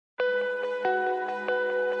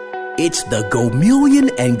It's the Gomillion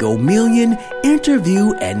and Gomillion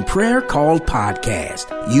Interview and Prayer Call podcast.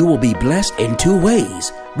 You will be blessed in two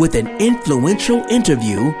ways, with an influential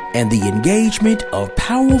interview and the engagement of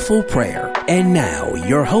powerful prayer. And now,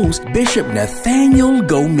 your host, Bishop Nathaniel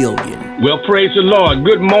Gomillion. Well, praise the Lord.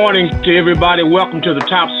 Good morning to everybody. Welcome to the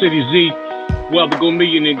Top City Z, well, the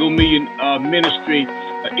Gomillion and Gomillion Ministry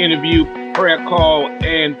interview, prayer call,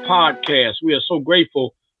 and podcast. We are so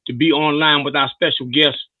grateful to be online with our special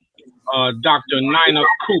guest, Dr. Nina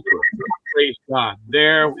Cooper. Praise God.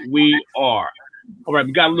 There we are. All right,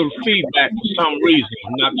 we got a little feedback for some reason.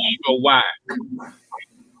 I'm not sure why.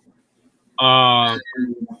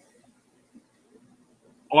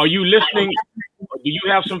 Are you listening? Do you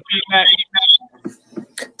have some feedback?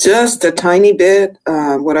 Just a tiny bit.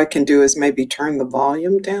 What I can do is maybe turn the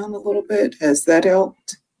volume down a little bit. Has that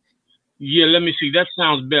helped? Yeah, let me see. That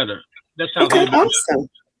sounds better. That sounds okay. Awesome. Better.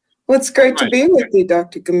 Well, it's great to be with you,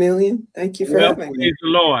 Dr. Gomillion. Thank you for having me. Praise the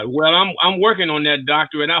Lord. Well, I'm working on that,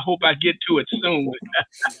 doctor, and I hope I get to it soon.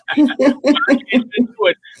 I can't get to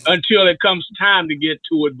it until it comes time to get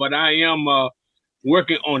to it, but I am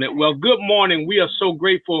working on it. Well, good morning. We are so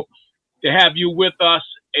grateful to have you with us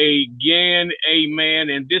again. Amen.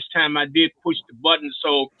 And this time I did push the button,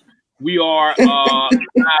 so we are live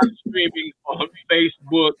streaming on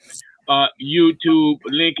Facebook, YouTube,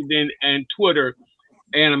 LinkedIn, and Twitter.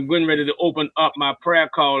 And I'm getting ready to open up my prayer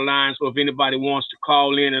call line. So if anybody wants to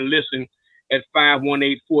call in and listen at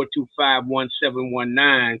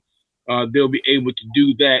 518-425-1719, they'll be able to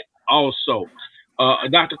do that also.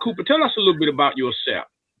 Dr. Cooper, tell us a little bit about yourself.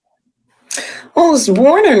 Well, I was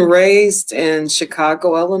born and raised in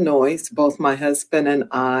Chicago, Illinois. Both my husband and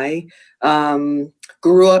I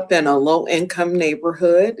grew up in a low-income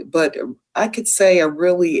neighborhood, but I could say a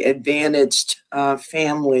really advantaged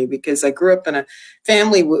family, because I grew up in a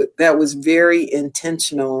family that was very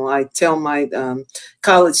intentional. I tell my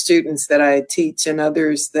college students that I teach and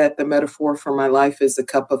others that the metaphor for my life is a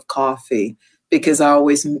cup of coffee, because I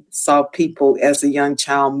always saw people as a young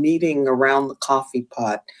child meeting around the coffee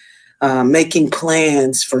pot, making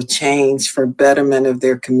plans for change, for betterment of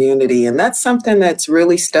their community. And that's something that's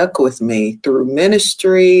really stuck with me through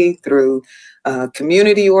ministry, through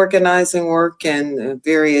community organizing work, and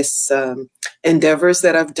various endeavors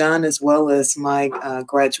that I've done, as well as my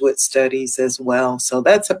graduate studies as well. So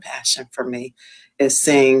that's a passion for me, is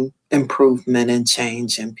seeing improvement and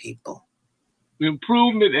change in people.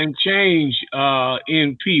 Improvement and change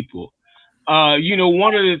in people.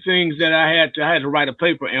 One of the things that I had to write a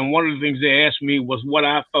paper, and one of the things they asked me was what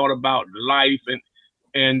I thought about life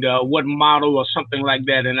and what motto or something like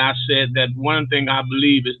that. And I said that one thing I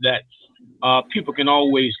believe is that people can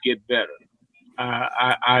always get better.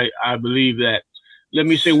 I believe that. Let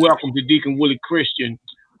me say welcome to Deacon Willie Christian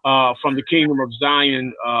from the Kingdom of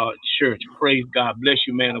Zion Church. Praise God. Bless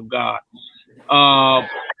you, man of God.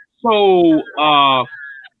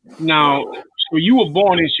 Now, so you were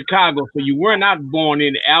born in Chicago, so you were not born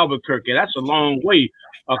in Albuquerque. That's a long way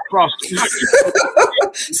across the country.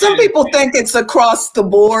 Some people think it's across the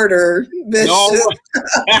border, Bishop. No.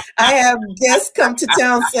 I have guests come to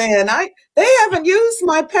town saying, they haven't used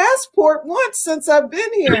my passport once since I've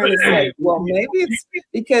been here. And it's like, well, maybe it's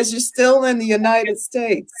because you're still in the United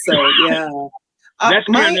States. So, yeah.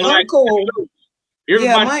 My uncle.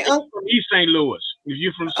 Everybody from East St. Louis. If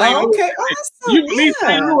you're from St. Louis, okay, awesome. You from East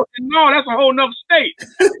St. Louis. No, that's a whole nother state.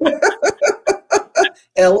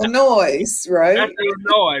 Illinois, right? That's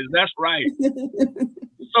Illinois. That's right.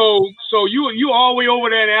 So you all the way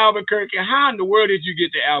over there in Albuquerque. How in the world did you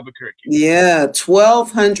get to Albuquerque? Yeah,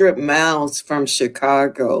 1,200 miles from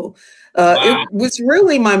Chicago. Wow. It was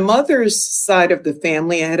really my mother's side of the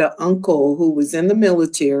family. I had an uncle who was in the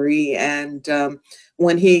military, and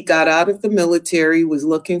when he got out of the military, was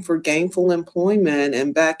looking for gainful employment.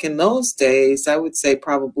 And back in those days, I would say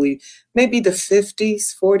probably maybe the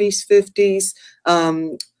 40s, 50s,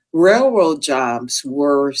 railroad jobs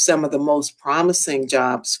were some of the most promising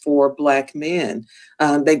jobs for Black men.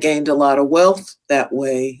 They gained a lot of wealth that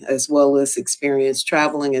way, as well as experience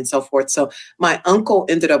traveling and so forth. So my uncle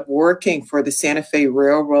ended up working for the Santa Fe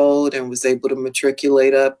Railroad and was able to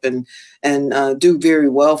matriculate up and do very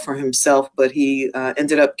well for himself. But he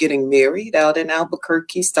ended up getting married out in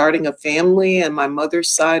Albuquerque, starting a family. And my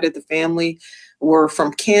mother's side of the family were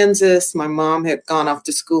from Kansas. My mom had gone off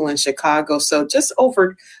to school in Chicago. So just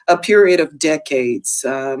over a period of decades,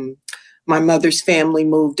 my mother's family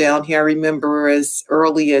moved down here. I remember as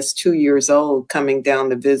early as 2 years old coming down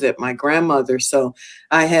to visit my grandmother. So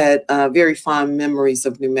I had very fond memories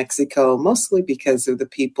of New Mexico, mostly because of the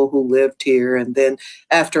people who lived here. And then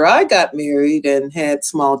after I got married and had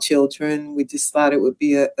small children, we just thought it would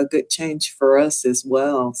be a good change for us as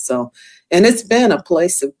well. So, and it's been a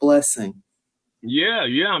place of blessing. Yeah,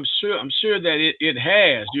 I'm sure that it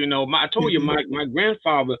has. You know, I told you my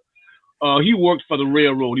grandfather, he worked for the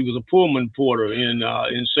railroad. He was a Pullman porter in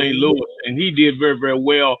St. Louis, and he did very, very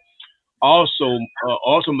well. Also,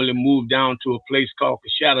 ultimately moved down to a place called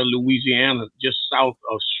Coshada, Louisiana, just south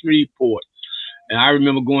of Shreveport. And I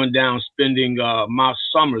remember going down, spending my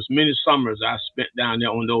summers, many summers I spent down there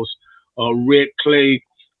on those red clay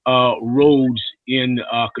roads in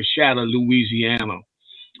Coshada, Louisiana.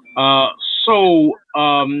 So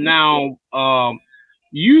now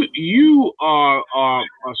you are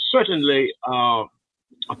certainly a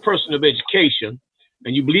person of education,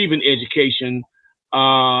 and you believe in education,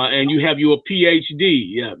 and you have your PhD.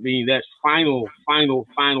 Yeah, I mean that's final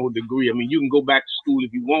degree. I mean you can go back to school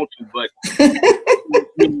if you want to, but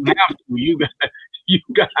you have to. You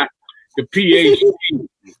got the PhD.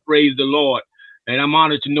 Praise the Lord. And I'm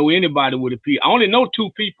honored to know anybody with a PhD. I only know 2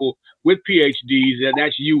 people with PhDs, and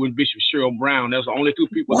that's you and Bishop Cheryl Brown. That's the only 2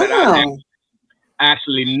 people that I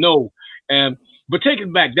actually know. But take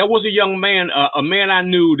it back. There was a young man, a man I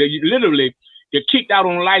knew that literally get kicked out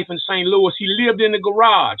on life in St. Louis. He lived in the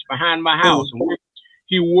garage behind my house. And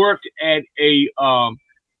he worked at a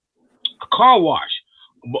car wash.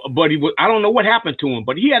 But I don't know what happened to him,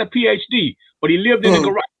 but he had a PhD, but he lived in the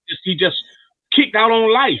garage. He just kicked out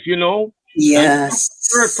on life, you know? Yes.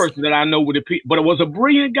 Third person that I know with a P, but it was a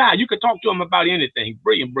brilliant guy. You could talk to him about anything.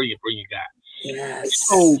 Brilliant guy. Yes.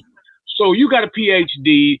 So you got a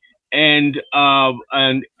PhD, and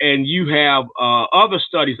you have other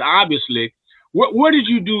studies. Obviously, where did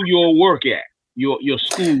you do your work at? Your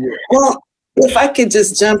school work? Well, if I could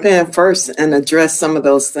just jump in first and address some of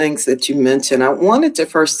those things that you mentioned, I wanted to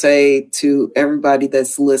first say to everybody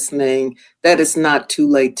that's listening that it's not too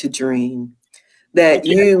late to dream. That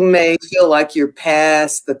you may feel like you're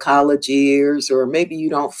past the college years, or maybe you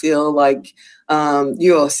don't feel like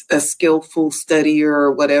you're a skillful studier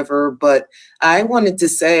or whatever. But I wanted to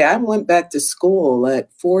say I went back to school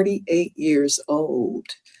at 48 years old.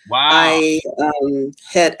 Wow. I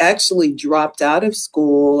had actually dropped out of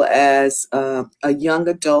school as a young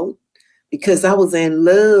adult because I was in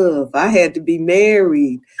love. I had to be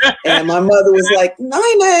married. And my mother was like, Nina,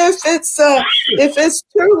 if it's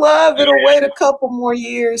true love, it'll wait a couple more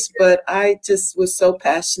years. But I just was so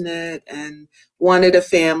passionate and wanted a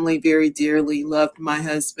family very dearly, loved my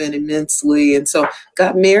husband immensely. And so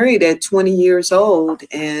got married at 20 years old.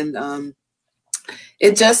 And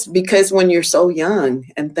it just, because when you're so young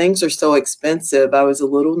and things are so expensive, I was a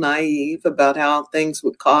little naive about how things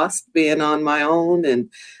would cost being on my own, and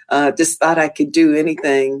just thought I could do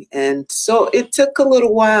anything. And so it took a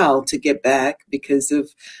little while to get back because of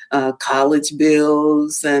college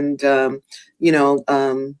bills and,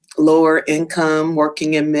 lower income,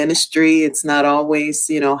 working in ministry. It's not always,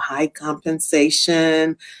 high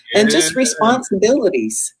compensation and just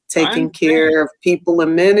responsibilities. Taking care of people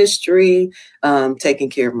in ministry, taking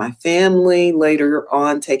care of my family, later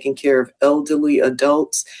on taking care of elderly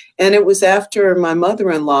adults. And it was after my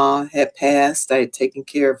mother-in-law had passed. I had taken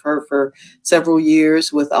care of her for several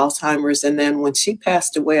years with Alzheimer's. And then when she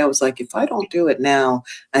passed away, I was like, if I don't do it now,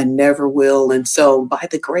 I never will. And so by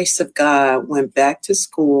the grace of God, went back to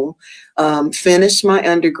school, finished my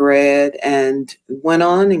undergrad, and went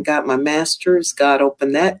on and got my master's. God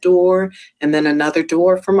opened that door, and then another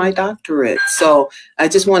door for my doctorate. So I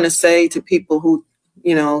just want to say to people who,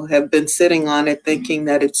 have been sitting on it thinking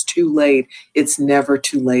that it's too late, it's never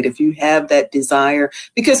too late. If you have that desire,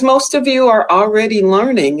 because most of you are already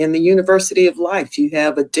learning in the University of Life, you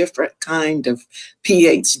have a different kind of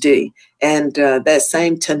PhD, and that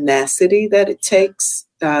same tenacity that it takes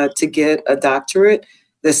to get a doctorate,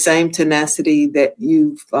 the same tenacity that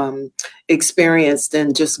you've experienced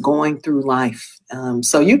in just going through life.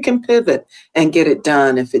 So you can pivot and get it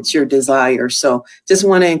done if it's your desire. So just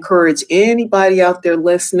want to encourage anybody out there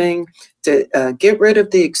listening to get rid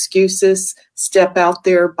of the excuses, step out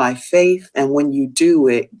there by faith. And when you do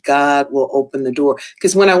it, God will open the door.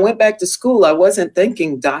 Because when I went back to school, I wasn't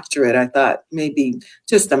thinking doctorate. I thought maybe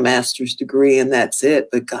just a master's degree and that's it.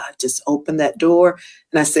 But God just opened that door.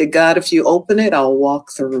 And I said, God, if you open it, I'll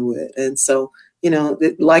walk through it. And so,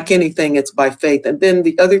 like anything, it's by faith. And then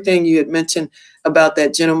the other thing you had mentioned about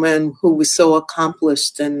that gentleman who was so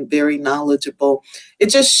accomplished and very knowledgeable, it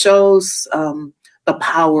just shows the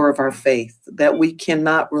power of our faith, that we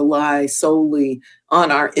cannot rely solely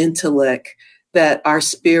on our intellect, that our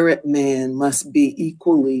spirit man must be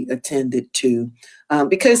equally attended to.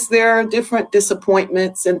 Because there are different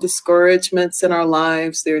disappointments and discouragements in our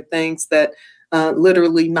lives. There are things that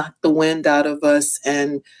literally knock the wind out of us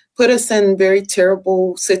and put us in very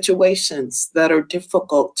terrible situations that are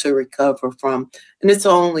difficult to recover from. And it's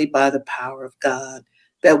only by the power of God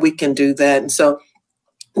that we can do that. And so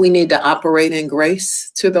we need to operate in grace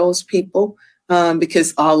to those people,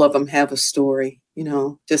 because all of them have a story,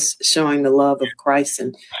 just showing the love of Christ,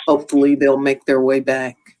 and hopefully they'll make their way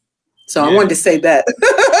back. So I wanted to say that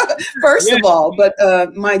first of all, but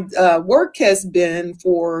my work has been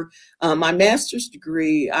for my master's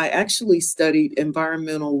degree. I actually studied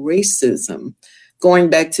environmental racism. Going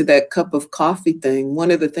back to that cup of coffee thing,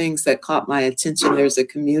 one of the things that caught my attention, there's a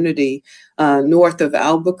community north of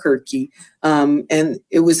Albuquerque, and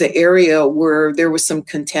it was an area where there was some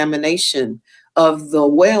contamination of the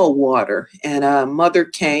well water. And a mother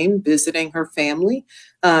came visiting her family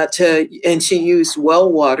and she used well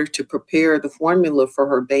water to prepare the formula for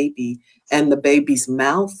her baby. And the baby's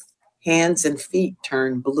mouth, hands, and feet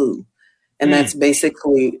turned blue. And that's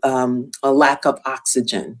basically a lack of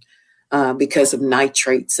oxygen because of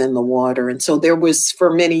nitrates in the water. And so there was,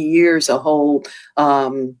 for many years, a whole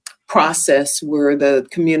process where the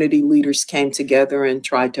community leaders came together and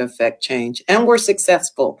tried to affect change, and were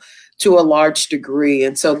successful to a large degree.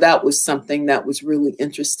 And so that was something that was really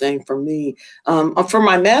interesting for me. For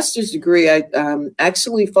my master's degree, I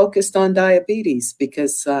actually focused on diabetes,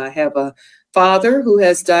 because I have a father who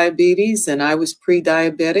has diabetes, and I was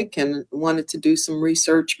pre-diabetic and wanted to do some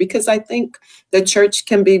research because I think the church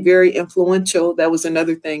can be very influential. That was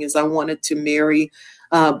another thing, is I wanted to marry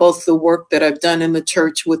both the work that I've done in the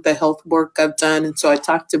church with the health work I've done. And so I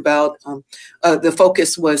talked about the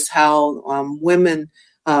focus was how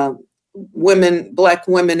Black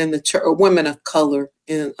women in the church, or women of color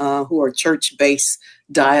who are church-based,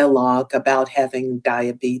 dialogue about having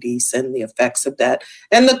diabetes and the effects of that.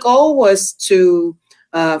 And the goal was to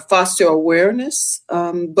foster awareness,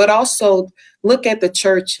 but also look at the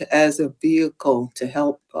church as a vehicle to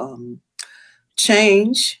help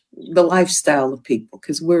change the lifestyle of people,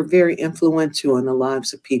 because we're very influential in the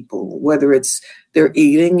lives of people, whether it's their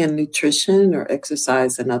eating and nutrition or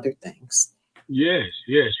exercise and other things. Yes.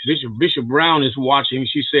 Bishop Brown is watching.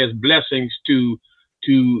 She says blessings to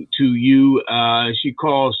you. She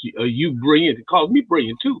calls you brilliant. It calls me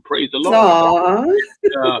brilliant too. Praise the Lord.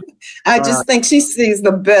 I just think she sees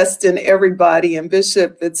the best in everybody. And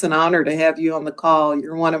Bishop, it's an honor to have you on the call.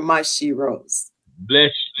 You're one of my sheroes.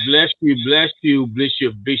 Bless you,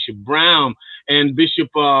 Bishop Brown. And Bishop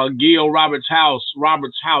Gail Roberts House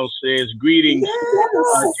says greetings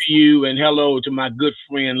to you, and hello to my good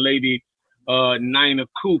friend, Lady Nina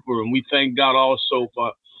Cooper. And we thank God also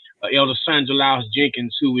for Elder Sandra Lyles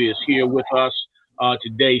Jenkins, who is here with us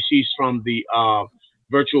today. She's from the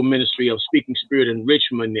virtual ministry of Speaking Spirit in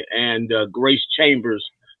Richmond. And Grace Chambers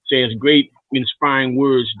says, great inspiring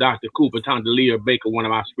words, Dr. Cooper. Tondalia Baker, one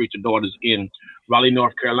of our spiritual daughters in Raleigh,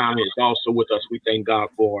 North Carolina, is also with us. We thank God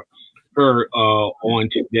for her on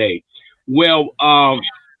today. Well,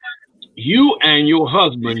 you and your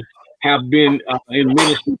husband have been in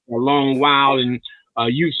ministry for a long while, and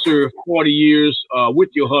you served 40 years with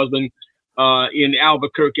your husband in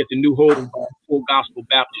Albuquerque at the New Hope Full Gospel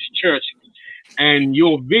Baptist Church. And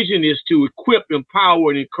your vision is to equip, empower,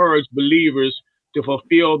 and encourage believers to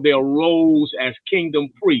fulfill their roles as kingdom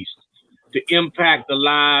priests, to impact the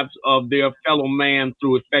lives of their fellow man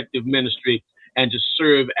through effective ministry, and to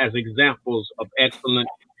serve as examples of excellence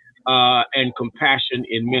and compassion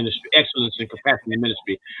in ministry, excellence and compassion in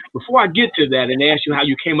ministry. Before I get to that and ask you how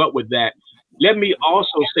you came up with that, let me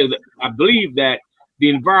also say that I believe that the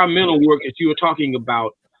environmental work that you were talking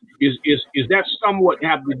about is that somewhat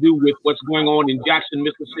have to do with what's going on in Jackson,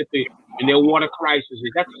 Mississippi, and their water crisis?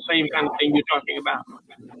 Is that the same kind of thing you're talking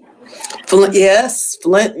about? Yes,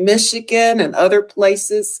 Flint, Michigan, and other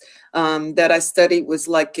places that I studied was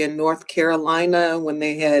like in North Carolina when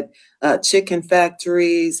they had chicken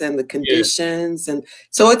factories and the conditions. And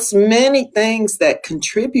so it's many things that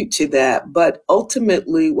contribute to that. But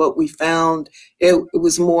ultimately what we found, it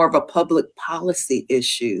was more of a public policy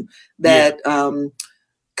issue that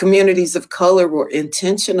communities of color were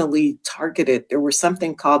intentionally targeted. There was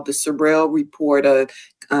something called the Sorrell Report, a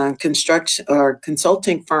construction or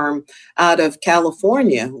consulting firm out of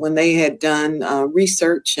California. When they had done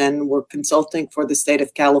research and were consulting for the state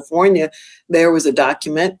of California, there was a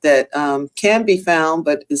document that can be found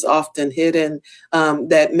but is often hidden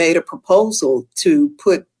that made a proposal to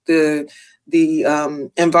put the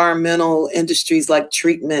environmental industries like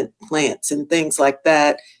treatment plants and things like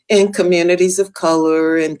that in communities of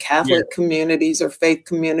color and Catholic communities or faith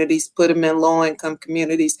communities, put them in low-income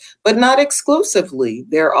communities, but not exclusively.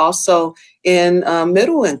 They're also in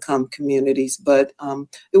middle-income communities, but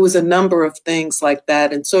it was a number of things like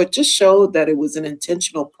that. And so it just showed that it was an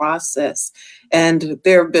intentional process. And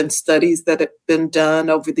there have been studies that have been done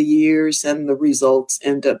over the years, and the results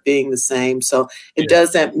end up being the same. So it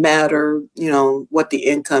doesn't matter, what the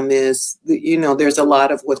income is. There's a lot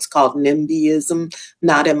of what's called NIMBYism,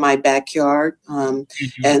 not in my backyard.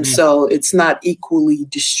 And so it's not equally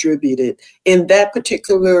distributed. In that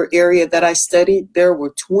particular area that I studied, there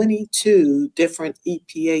were 22 different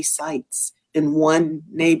EPA sites in one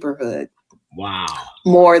neighborhood. Wow.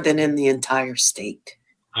 More than in the entire state.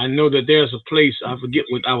 I know that there's a place, I forget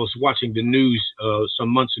what, I was watching the news some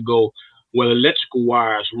months ago, where electrical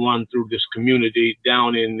wires run through this community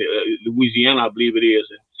down in Louisiana, I believe it is,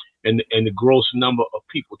 and the gross number of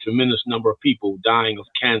people, tremendous number of people dying of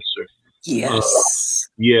cancer. Yes.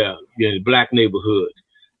 The black neighborhood.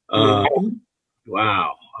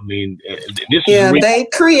 Wow. I mean, this is they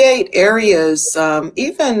create areas.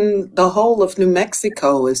 Even the whole of New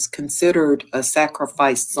Mexico is considered a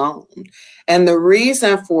sacrifice zone. And the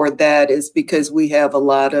reason for that is because we have a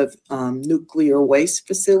lot of nuclear waste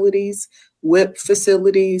facilities, WIP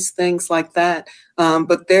facilities, things like that.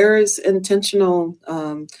 But there is intentional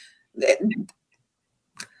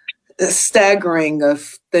staggering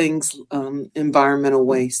of things, environmental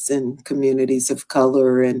waste in communities of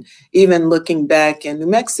color. And even looking back in New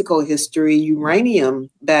Mexico history, uranium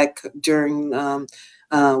back during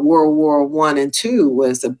World War I and II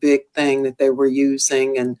was a big thing that they were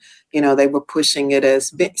using. And, they were pushing it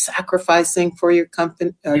as sacrificing for your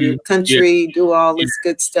company, your country, do all this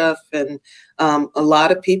good stuff. And a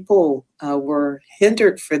lot of people were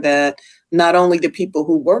hindered for that. Not only the people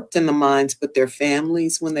who worked in the mines, but their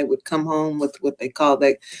families when they would come home with what they call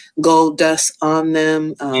that gold dust on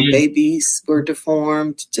them. Babies were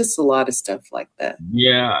deformed, just a lot of stuff like that.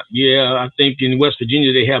 Yeah. I think in West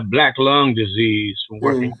Virginia, they have black lung disease from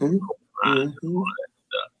working. All that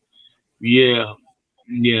stuff.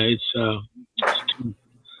 It's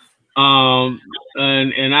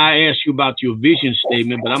and I asked you about your vision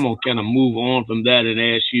statement, but I'm gonna kind of move on from that and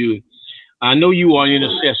ask you. I know you are an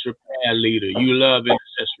intercessory prayer leader. You love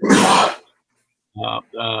intercessory prayer.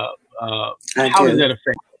 How does that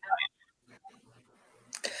affect you?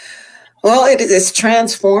 Well, it's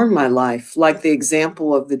transformed my life, like the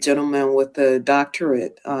example of the gentleman with the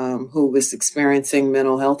doctorate who was experiencing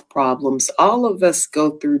mental health problems. All of us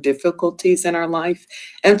go through difficulties in our life.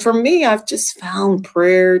 And for me, I've just found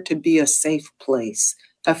prayer to be a safe place.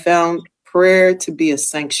 I found prayer to be a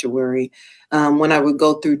sanctuary. When I would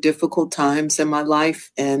go through difficult times in my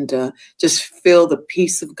life and just feel the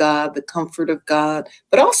peace of God, the comfort of God,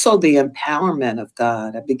 but also the empowerment of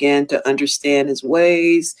God. I began to understand his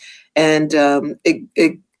ways, and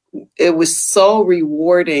it was so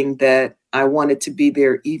rewarding that I wanted to be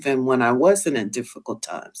there even when I wasn't in difficult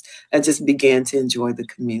times. I just began to enjoy the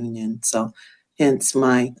communion. So hence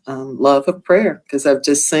my love of prayer, because I've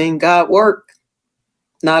just seen God work.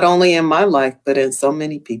 Not only in my life, but in so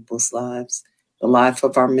many people's lives, the life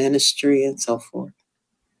of our ministry and so forth.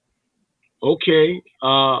 Okay.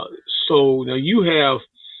 So now you have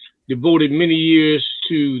devoted many years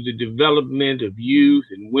to the development of youth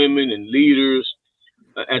and women and leaders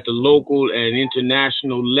at the local and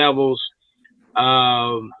international levels.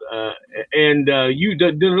 And you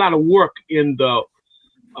did a lot of work in the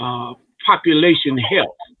population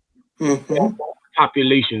health.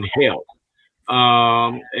 Population health.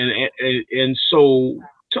 And so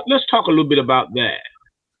let's talk a little bit about that.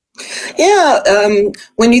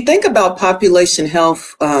 When you think about population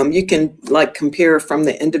health, you can compare from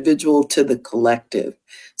the individual to the collective.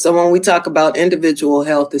 So when we talk about individual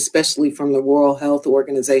health, especially from the World Health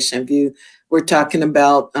Organization view, we're talking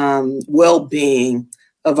about well-being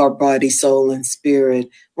of our body, soul, and spirit.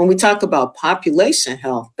 When we talk about population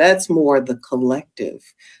health, that's more the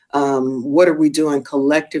collective. What are we doing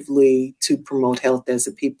collectively to promote health as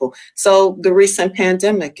a people? So the recent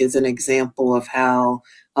pandemic is an example of how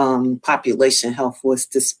population health was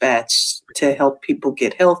dispatched to help people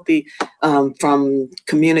get healthy, from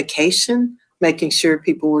communication, making sure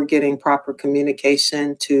people were getting proper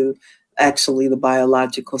communication, to actually the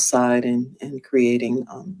biological side and creating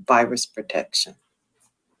virus protection.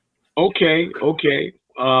 Okay.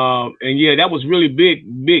 And that was really big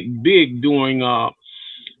during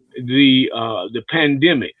the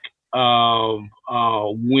pandemic,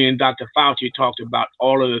 when Dr. Fauci talked about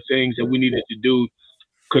all of the things that we needed to do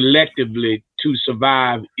collectively to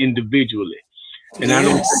survive individually. And Yes. I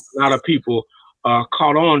know a lot of people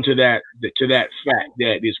caught on to that fact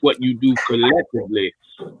that it's what you do collectively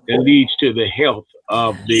that leads to the health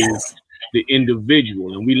of the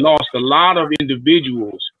individual. And we lost a lot of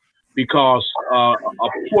individuals because a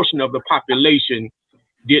portion of the population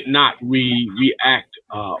did not react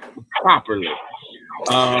properly.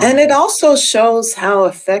 And it also shows how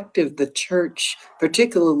effective the church,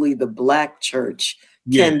 particularly the Black church,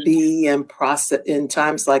 can be in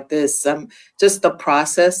times like this. Just the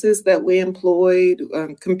processes that we employed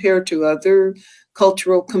compared to other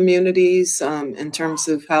cultural communities in terms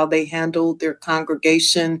of how they handled their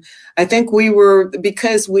congregation. I think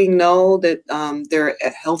because we know that there are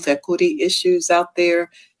health equity issues out there,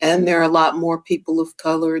 and there are a lot more people of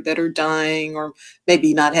color that are dying or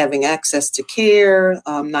maybe not having access to care,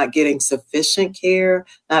 not getting sufficient care,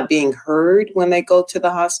 not being heard when they go to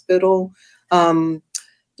the hospital.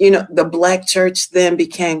 The Black church then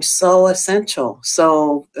became so essential.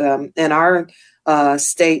 So in our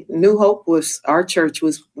state, New Hope our church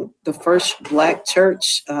was the first Black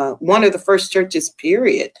church, one of the first churches,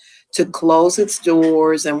 period, to close its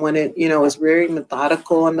doors. And when it, was very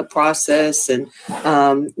methodical in the process. And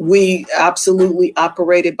we absolutely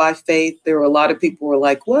operated by faith. There were a lot of people who were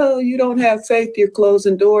like, well, you don't have faith, you're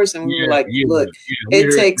closing doors. And we were like, look,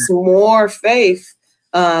 it takes more faith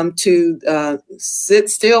to sit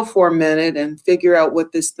still for a minute and figure out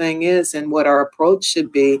what this thing is and what our approach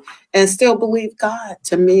should be, and still believe God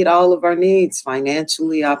to meet all of our needs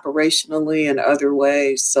financially, operationally, and other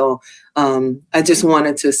ways. So I just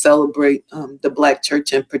wanted to celebrate the Black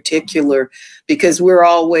church in particular, because we're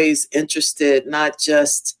always interested not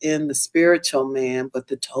just in the spiritual man, but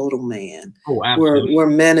the total man. Oh, absolutely. We're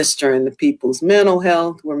ministering to people's mental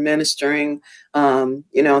health. We're ministering,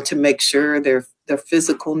 to make sure their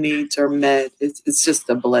physical needs are met. It's just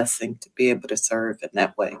a blessing to be able to serve in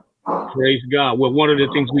that way. Praise God. Well, one of the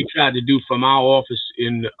things we tried to do from our office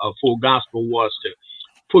in Full Gospel was to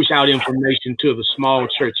push out information to the small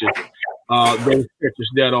churches, those churches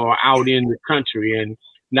that are out in the country and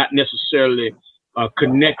not necessarily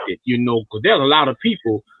connected, because there's a lot of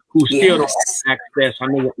people who still don't have access. I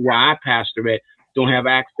know where I pastor at, don't have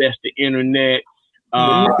access to internet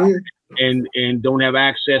and don't have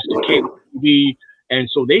access to cable TV. And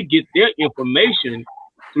so they get their information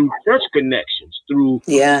through church connections, through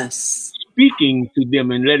speaking to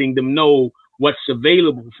them and letting them know what's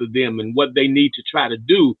available for them and what they need to try to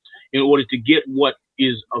do in order to get what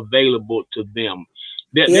is available to them.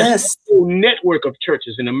 There's a whole network of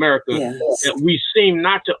churches in America that we seem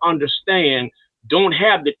not to understand, don't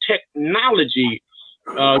have the technology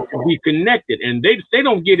to be connected. And they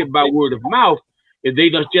don't get it by word of mouth. They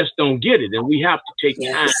just don't get it. And we have to take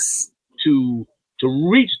time to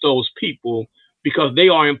reach those people, because they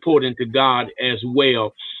are important to God as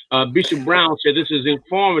well. Bishop Brown said this is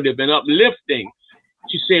informative and uplifting.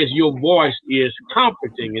 She says your voice is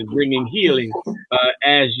comforting and bringing healing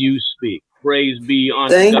as you speak. Praise be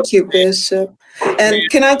unto God. Thank you, Bishop. And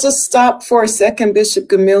can I just stop for a second, Bishop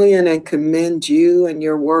Gomillion, and commend you and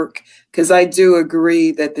your work, because I do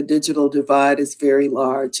agree that the digital divide is very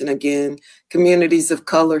large. And again, communities of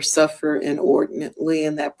color suffer inordinately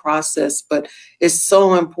in that process, but it's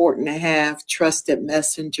so important to have trusted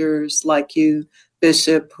messengers like you,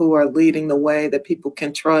 Bishop, who are leading the way that people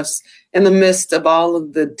can trust in the midst of all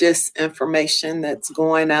of the disinformation that's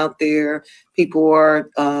going out there. People are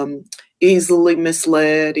easily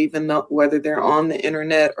misled, even though whether they're on the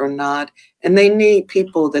internet or not. And they need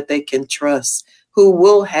people that they can trust, who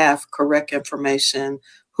will have correct information,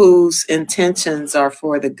 whose intentions are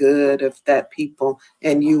for the good of that people.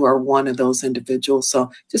 And you are one of those individuals.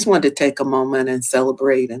 So just wanted to take a moment and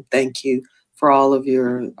celebrate and thank you for all of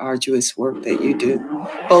your arduous work that you do,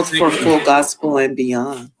 both for Full Gospel and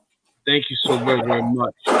beyond. Thank you so very, very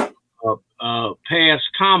much. Past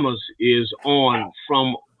Thomas is on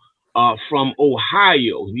from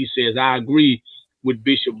Ohio. He says, I agree with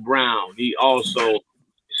Bishop Brown. He also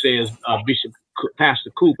says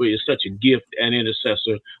Pastor Cooper is such a gift and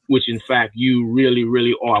intercessor, which in fact you really,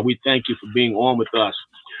 really are. We thank you for being on with us.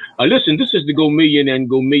 Listen, this is the Gomillion and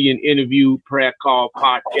Gomillion Interview Prayer Call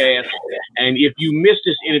Podcast. And if you missed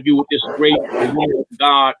this interview with this great woman of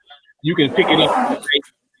God, you can pick it up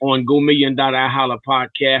on Gomillion.iHolla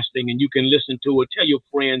podcasting, and you can listen to it. Tell your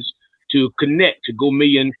friends to connect to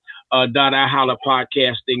Gomillion.iHolla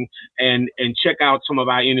podcasting and check out some of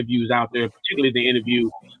our interviews out there, particularly the interview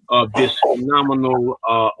of this phenomenal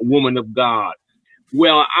woman of God.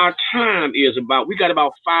 Well, our time is we got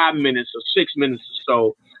about 5 minutes or 6 minutes or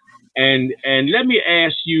so. And let me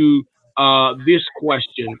ask you this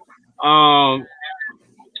question.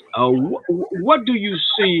 What do you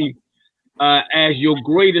see as your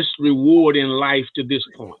greatest reward in life to this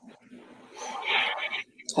point?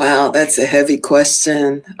 Wow, that's a heavy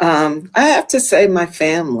question. I have to say my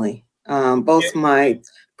family, both my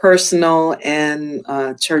personal and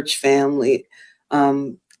church family.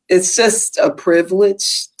 It's just a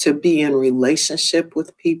privilege to be in relationship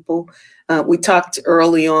with people. We talked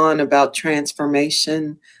early on about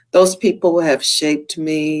transformation. Those people have shaped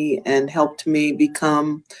me and helped me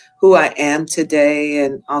become who I am today.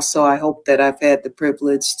 And also, I hope that I've had the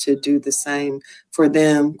privilege to do the same for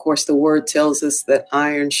them. Of course, the word tells us that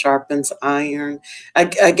iron sharpens iron. I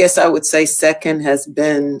guess I would say second has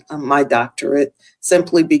been my doctorate,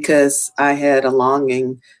 simply because I had a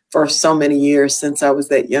longing for so many years since I was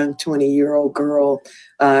that young 20-year-old girl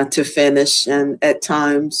to finish, and at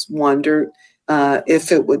times wondered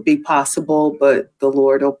if it would be possible, but the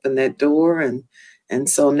Lord opened that door, and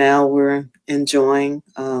so now we're enjoying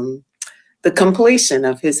the completion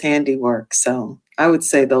of his handiwork. So I would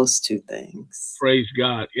say those two things. Praise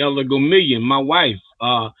God. Elder Gomillion, my wife,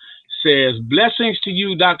 says, blessings to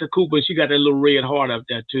you, Dr. Cooper. She got that little red heart up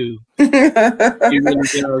there, too. Really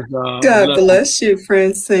does, God bless you,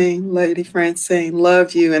 Francine, Lady Francine.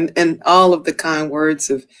 Love you, and all of the kind words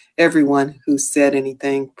of everyone who said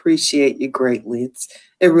anything. Appreciate you greatly.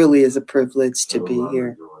 It really is a privilege to be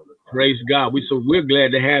here. Praise God. We're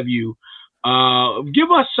glad to have you. Give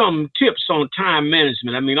us some tips on time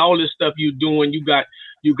management. I mean, all this stuff you're doing, you got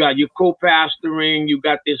your co-pastoring, you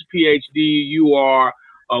got this PhD, you are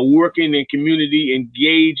working in community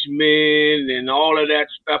engagement and all of that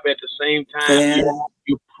stuff at the same time. Yeah.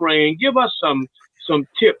 You're praying. Give us some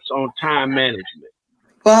tips on time management.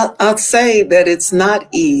 Well, I'll say that it's not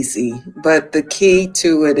easy, but the key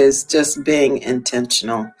to it is just being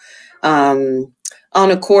intentional. On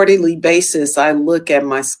a quarterly basis, I look at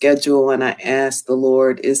my schedule and I ask the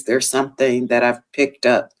Lord, is there something that I've picked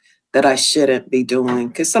up that I shouldn't be doing?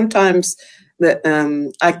 Because sometimes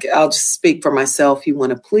I'll just speak for myself. You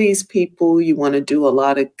want to please people, you want to do a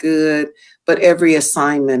lot of good, but every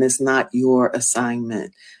assignment is not your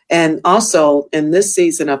assignment. And also in this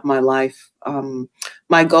season of my life,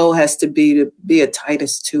 my goal has to be a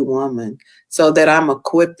Titus 2 woman, so that I'm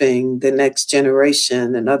equipping the next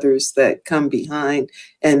generation and others that come behind,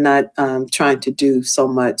 and not trying to do so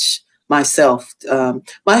much myself.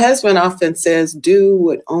 My husband often says, do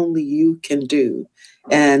what only you can do.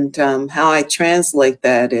 And how I translate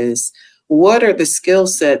that is, what are the skill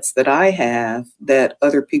sets that I have that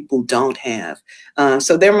other people don't have?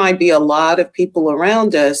 So there might be a lot of people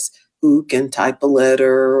around us who can type a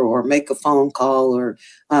letter or make a phone call or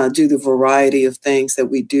do the variety of things that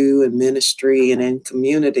we do in ministry and in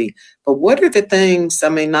community. But what are the things, I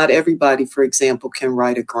mean, not everybody, for example, can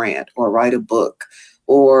write a grant or write a book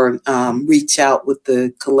or reach out with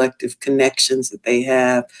the collective connections that they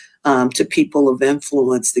have to people of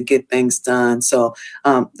influence to get things done. So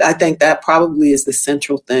I think that probably is the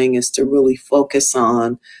central thing, is to really focus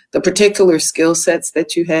on the particular skill sets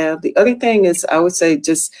that you have. The other thing is, I would say,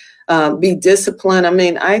 just be disciplined. I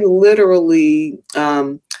mean, I literally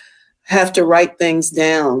have to write things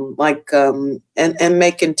down, like and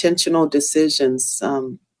make intentional decisions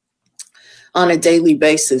on a daily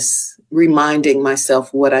basis, reminding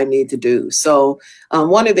myself what I need to do. So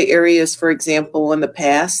one of the areas, for example, in the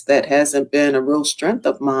past that hasn't been a real strength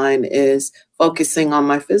of mine is focusing on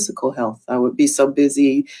my physical health. I would be so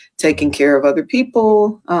busy taking care of other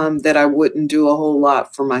people that I wouldn't do a whole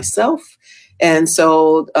lot for myself. And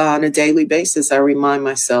so on a daily basis, I remind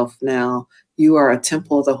myself, now, you are a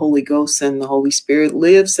temple of the Holy Ghost and the Holy Spirit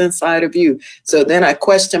lives inside of you. So then I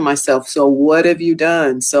question myself, so what have you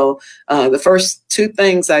done? So the first two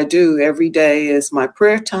things I do every day is my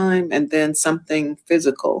prayer time and then something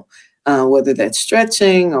physical, whether that's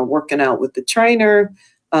stretching or working out with the trainer,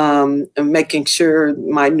 and making sure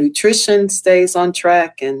my nutrition stays on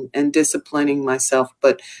track, and disciplining myself.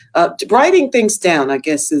 But writing things down, I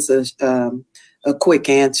guess, is a quick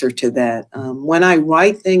answer to that. When I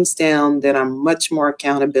write things down, then I'm much more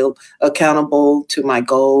accountable to my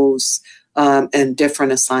goals and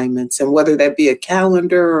different assignments. And whether that be a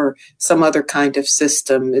calendar or some other kind of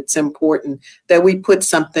system, it's important that we put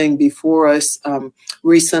something before us.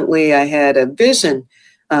 Recently, I had a vision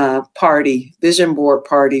board party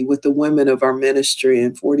with the women of our ministry,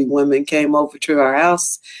 and 40 women came over to our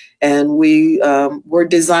house, and we were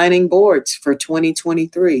designing boards for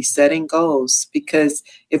 2023, setting goals, because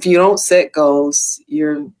if you don't set goals,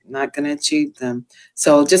 you're not going to achieve them.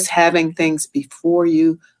 So just having things before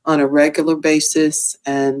you on a regular basis.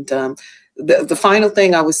 And the final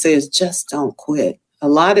thing I would say is, just don't quit. A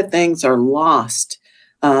lot of things are lost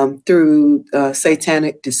through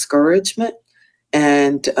satanic discouragement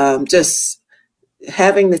and just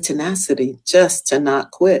having the tenacity just to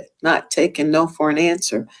not quit, not taking no for an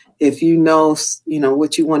answer. If you know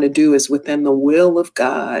what you want to do is within the will of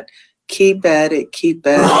God, keep at it, keep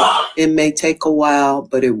at it. It may take a while,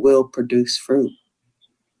 but it will produce fruit.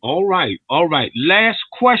 All right. Last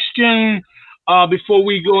question before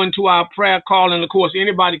we go into our prayer call. And of course,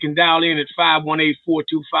 anybody can dial in at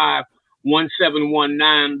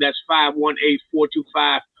 518-425-1719. That's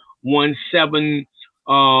 518-425-1719.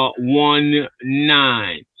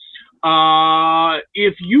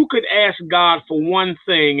 If you could ask God for one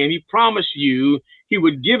thing and he promised you he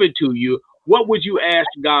would give it to you, what would you ask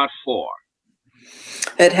God for?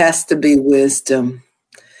 It has to be wisdom.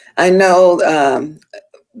 I know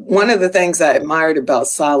one of the things I admired about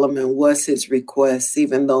Solomon was his requests,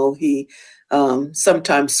 even though he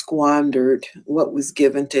sometimes squandered what was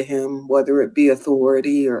given to him, whether it be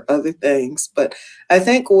authority or other things. But I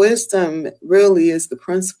think wisdom really is the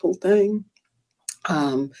principal thing.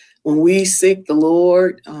 When we seek the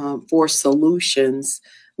Lord for solutions,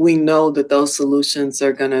 we know that those solutions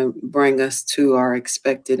are going to bring us to our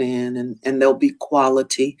expected end, and they'll be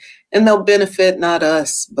quality, and they'll benefit not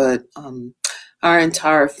us, but our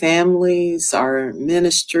entire families, our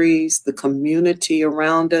ministries, the community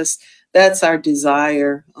around us. That's our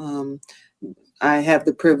desire. I have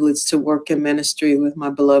the privilege to work in ministry with my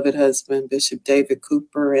beloved husband, Bishop David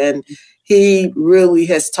Cooper, and he really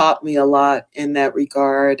has taught me a lot in that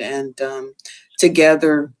regard. And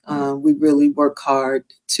together, we really work hard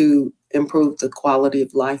to improve the quality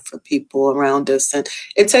of life for people around us. And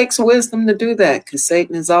it takes wisdom to do that because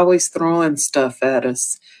Satan is always throwing stuff at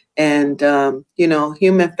us. And,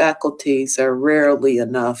 human faculties are rarely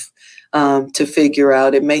enough to figure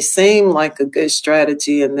out. It may seem like a good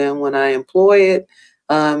strategy, and then when I employ it,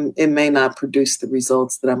 it may not produce the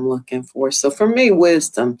results that I'm looking for. So for me,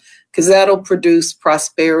 wisdom, because that'll produce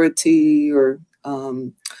prosperity or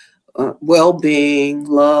well-being,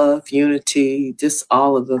 love, unity, just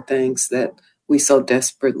all of the things that we so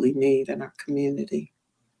desperately need in our community.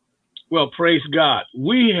 Well, praise God.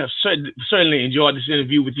 We have certainly enjoyed this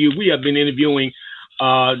interview with you. We have been interviewing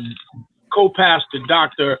co-pastor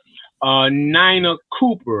Dr. Nina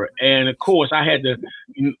Cooper. And of course, I had to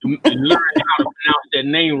learn how to pronounce that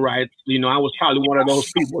name right. I was probably one of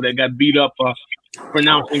those people that got beat up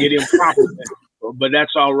pronouncing it improperly. But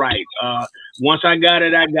that's all right. Once I got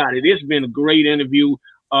it, I got it. It's been a great interview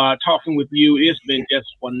talking with you. It's been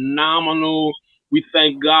just phenomenal. We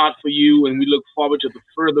thank God for you, and we look forward to the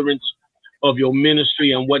furtherance of your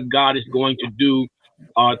ministry and what God is going to do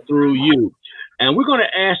through you. And we're going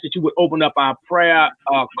to ask that you would open up our prayer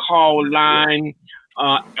call line.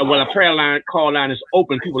 Our prayer call line is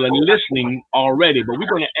open. People are listening already, but we're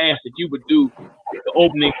going to ask that you would do the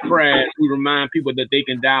opening prayers. We remind people that they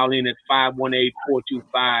can dial in at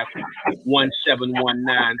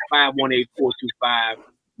 518-425-1719,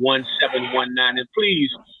 518-425-1719. And please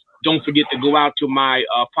don't forget to go out to my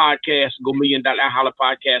podcast, Gomillion.holla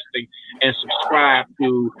podcasting, and subscribe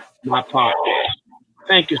to my podcast.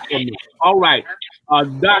 Thank you so much. All right.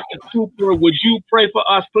 Dr. Cooper, would you pray for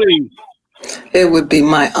us, please? It would be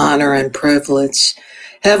my honor and privilege.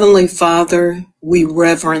 Heavenly Father, we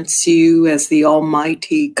reverence you as the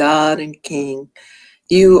Almighty God and King.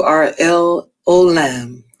 You are El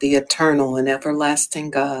Olam, the eternal and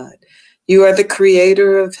everlasting God. You are the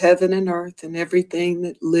creator of heaven and earth and everything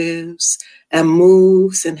that lives and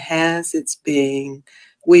moves and has its being.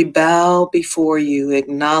 We bow before you,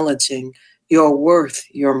 acknowledging your worth,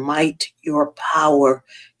 your might, your power,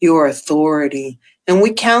 your authority. And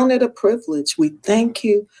we count it a privilege. We thank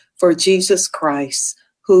you for Jesus Christ,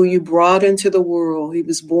 who you brought into the world. He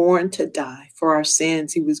was born to die for our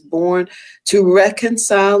sins. He was born to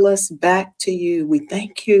reconcile us back to you. We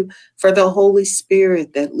thank you for the Holy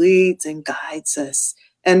Spirit that leads and guides us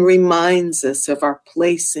and reminds us of our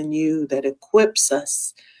place in you, that equips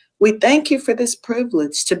us. We thank you for this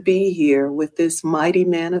privilege to be here with this mighty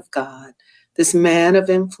man of God, this man of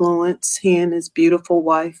influence, he and his beautiful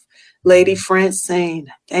wife, Lady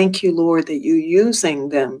Francine. Thank you, Lord, that you're using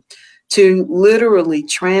them to literally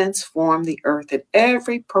transform the earth, that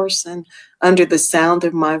every person under the sound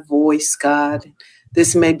of my voice, God,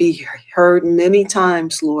 this may be heard many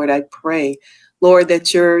times, Lord, I pray, Lord,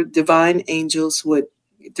 that your divine angels would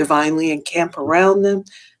divinely encamp around them,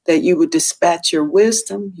 that you would dispatch your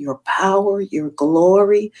wisdom, your power, your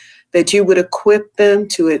glory, that you would equip them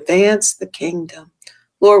to advance the kingdom.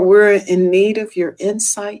 Lord, we're in need of your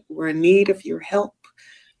insight. We're in need of your help.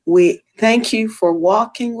 We thank you for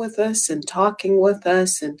walking with us and talking with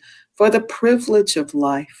us and for the privilege of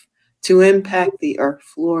life. to impact the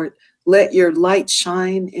earth, Lord. Let your light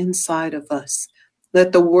shine inside of us.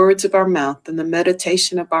 Let the words of our mouth and the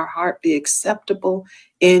meditation of our heart be acceptable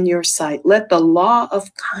in your sight. Let the law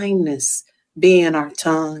of kindness be in our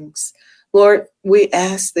tongues. Lord, we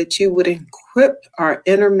ask that you would equip our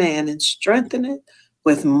inner man and strengthen it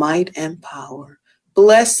with might and power.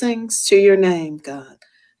 Blessings to your name, God.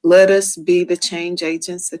 Let us be the change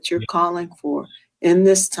agents that you're calling for in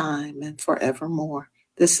this time and forevermore.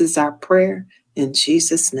 This is our prayer in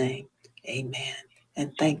Jesus' name. Amen.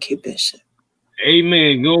 And thank you, Bishop.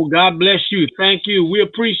 Amen. God bless you. Thank you. We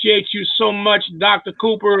appreciate you so much, Dr.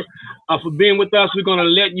 Cooper, for being with us. We're going to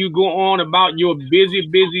let you go on about your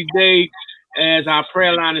busy day as our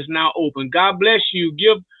prayer line is now open. God bless you.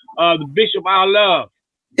 Give the bishop our love.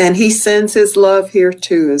 And he sends his love here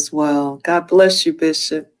too as well. God bless you,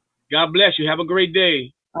 Bishop. God bless you. Have a great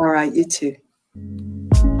day. All right, you too.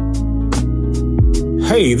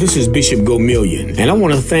 Hey, this is Bishop Gomillion, and I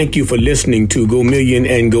want to thank you for listening to Gomillion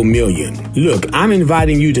and Gomillion. Look, I'm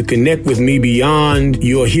inviting you to connect with me beyond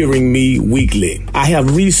your hearing me weekly. I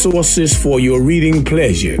have resources for your reading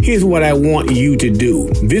pleasure. Here's what I want you to do.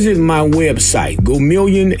 Visit my website,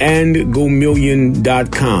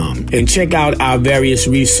 gomillionandgomillion.com, and check out our various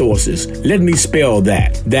resources. Let me spell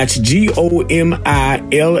that. That's GOMILLION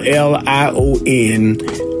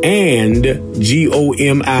and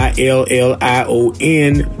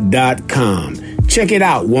GOMILLION.com. Check it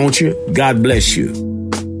out, won't you? God bless you.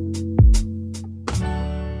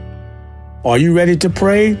 Are you ready to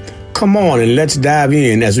pray? Come on and let's dive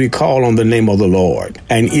in as we call on the name of the Lord.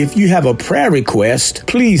 And if you have a prayer request,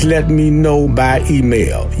 please let me know by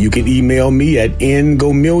email. You can email me at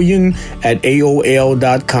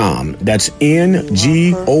ngomillion@aol.com. That's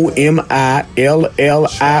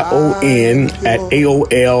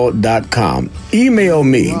ngomillion@aol.com. Email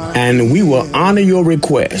me and we will honor your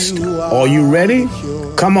request. Are you ready?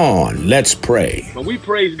 Come on, let's pray. Well, we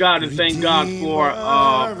praise God and thank God for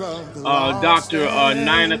Dr.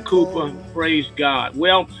 Nina Cooper. Praise God.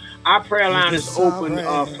 Well, our prayer line is open,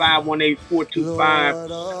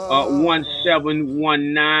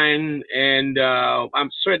 518-425-1719. And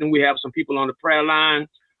I'm certain we have some people on the prayer line.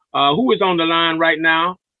 Who is on the line right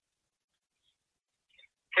now?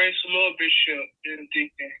 Praise the Lord, Bishop and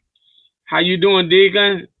Deacon. How you doing,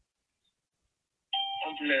 Deacon?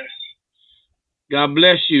 I'm blessed. God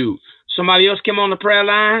bless you. Somebody else came on the prayer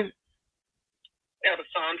line? Elder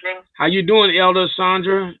Sandra. How you doing, Elder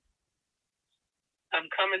Sandra? I'm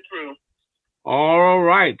coming through. All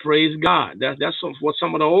right. Praise God. That's what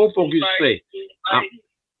some of the old folks used to say.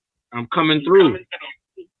 I'm coming through.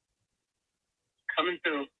 Coming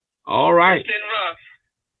through. All right. It's been rough.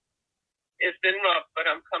 It's been rough, but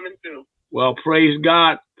I'm coming through. Well, praise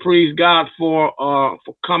God. Praise God for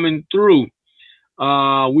coming through.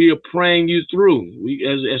 We are praying you through. We,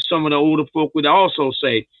 as some of the older folk would also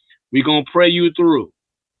say, we're going to pray you through.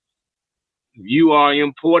 You are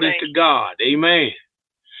important to God. Amen.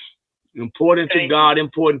 Important to God,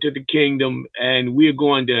 important to the kingdom. And we're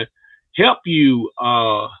going to help you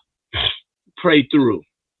pray through.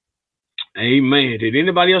 Amen. Did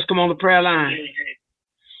anybody else come on the prayer line?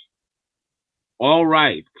 All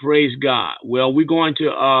right. Praise God. Well, we're going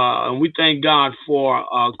to, and we thank God for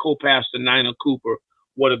co-pastor Nina Cooper.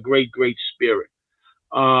 What a great, great spirit.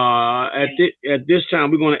 At this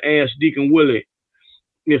time, we're going to ask Deacon Willie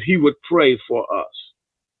if he would pray for us.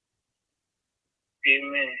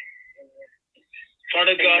 Amen.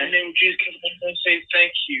 Father God, in the name of Jesus, I want to say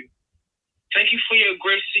thank you. Thank you for your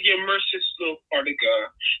grace and your mercy, Lord, Father God.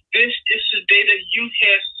 This is the day that you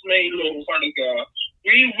have made, Lord, Father God.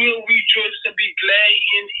 We will rejoice and be glad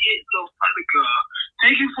in it, Lord, Father God.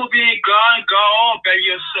 Thank you for being God all by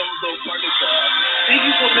yourself, Lord, Father God. Thank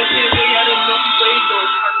you for making a way out of no way, Lord,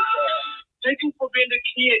 Father God. Thank you for being the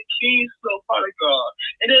King of Kings, Lord, Father God.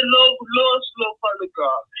 And the Lord of Lords, Lord, Father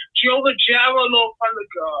God. Jehovah Jireh, Lord, Father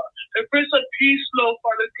God. The Prince of Peace, Lord,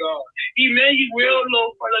 Father God. Emmanuel,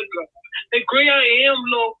 Lord, Father God. The great I am,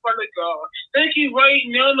 Lord, Father God. Thank you right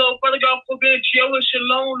now, Lord, Father God, for being Jehovah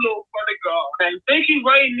Shalom, Lord, Father God. And thank you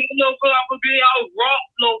right now, Lord, Father God, for being our rock,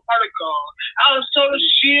 Lord, Father God. Our soul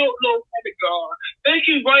shield, Lord, Father God. Thank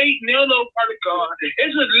you right now, Lord, Father God.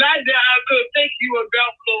 It's a lot that I could thank you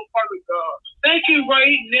about, Lord, Father God. Thank you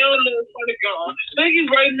right now, Lord, Father God. Thank you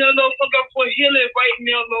right now, Lord, Father God, for healing right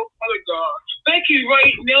now, Lord, Father God. Thank you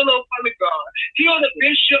right now, Lord, Father God. Heal the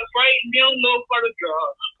bishop right now, Lord, Father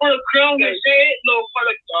God. For the crown of his head, Lord,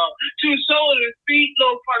 Father God. To the sole of his feet,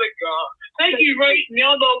 Lord, Father God. Thank you right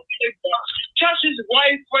now, Lord, Father God. Touch his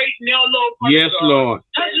wife right now, Lord, Father Yes, God. Lord.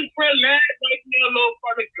 Touch his prayer line right now, Lord,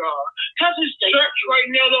 Father God. Touch his church right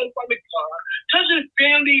now, Lord, Father God. Touch his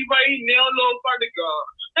family right now, Lord, Father God.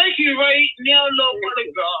 Thank you right now, Lord, Father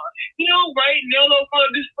God. Heal right now, Lord, Father,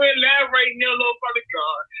 this prayer line right now, Lord, Father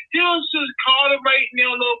God. Heal Sister Carter right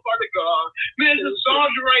now, Lord, Father God. Minister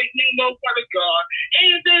Sandra right now, Lord, Father God.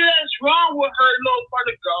 Anything that's wrong with her, Lord,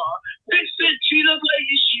 Father God. Fix it, Jesus, like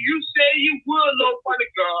you said you would, Lord, Father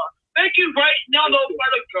God. Thank you right now, Lord,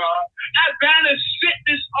 Father God. I bind a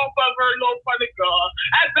sickness off of her, Lord, Father God.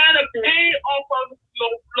 I bind a pain off of her,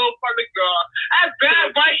 Lord, Father God. I bind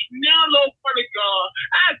right now, Lord, Father God.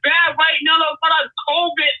 I bind right now, Lord, Father,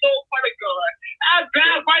 COVID, Lord, Father God. I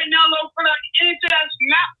bind right now, Lord, Father, anything that's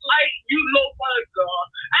not like you, Lord, Father God.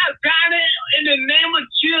 I bind it in the name of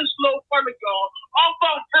Jesus, Lord, Father God. Off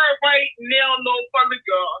of her right now, Lord, Father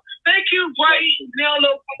God. Thank you right now,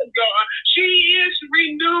 Lord, Father God. She is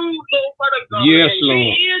renewed, Lord, Father God. Yes,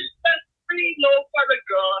 Lord. She is set free, Lord, Father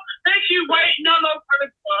God. Thank you right now, Lord,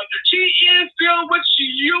 Father God. She is filled with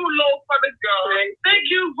you, Lord, Father God. Thank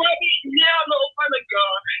you right now, Lord, Father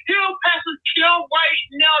God. Heal Pastor Kill right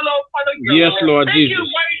now, Lord, Father God. Yes, Lord Thank Jesus. you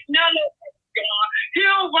right now, Lord, Father God.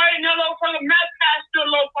 Heal right now, Lord, Father, my pastor,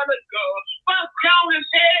 Lord, Father God. From crown his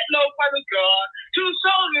head, Lord, Father God. To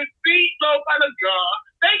soles his feet, Lord, Father God.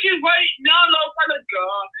 Thank you right now, Lord, Father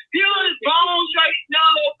God. Heal his bones right now,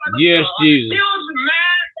 Lord, Father Yes, God. Jesus. Heal his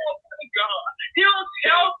mind, Lord, Father God. Heal his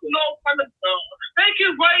health, Lord, Father God. Thank you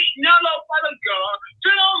right now, Lord, Father God.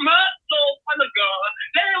 Fill him up, Lord, Father God.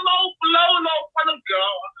 Let him overflow, Lord, Father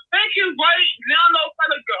God. Thank you right now, Lord,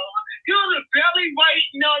 Father God. Heal the belly right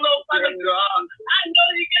now, Lord, Father God. I know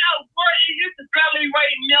you got a word in his belly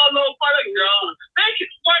right now, Lord, Father God. Thank you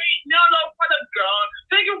right now, Lord, Father God.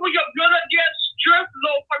 Thank you for your blood against strength,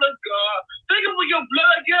 Lord, Father God. Thank you for your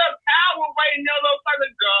blood against power right now, Lord,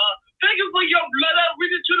 Father God. Thank you for your blood that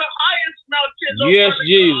reaches to the highest mountain, Lord, Yes, Father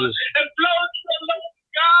Jesus. God. And flows to the lowest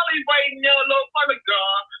valley right now, Lord, Father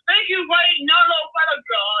God. Thank you right now, Lord, Father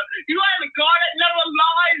God. You are the God that never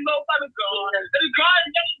lies, Lord, Father God. The God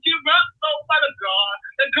that never give up, Lord, Father God.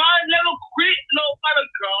 The God that never quit, Lord, Father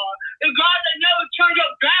God. The God that never turn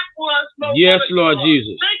your back on us, Lord, Yes, Father Lord God.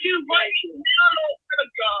 Jesus. Thank you right now, Lord, Father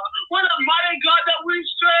God. What a mighty God that we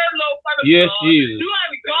serve, Lord, Father Yes, God. Jesus. You are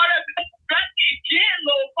the God that back again,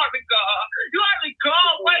 Lord, Father God. You are the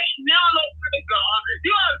God right now, Lord, Father God.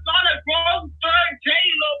 You are the God that grows third day,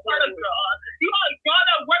 Lord, Father God. You are the God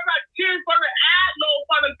that wipes my tears from the eye, Lord,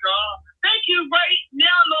 Father God. Thank you right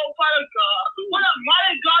now, Lord, Father God. What a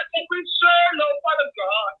mighty God that we serve, Lord, Father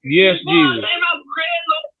God. Yes, Jesus. And I'm praying,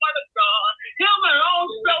 Lord, Father God. Heal my own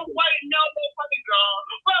self right now, Lord, Father God.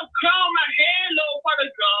 From crown my head, Lord, Father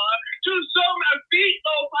God. To sow my feet,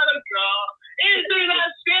 Lord, Father God. Anything that I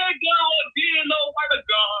said, God, or did, Lord, Father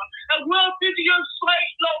God. And will fit to your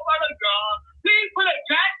slate, Lord, Father God. Please put it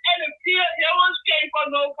back in the pit, he'll escape us,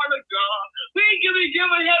 Lord, Father God. Please give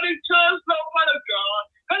a heavy tongues, Lord, Father God.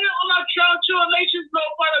 Help me on my trial tribulations,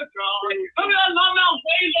 Lord, Father God. Help me along my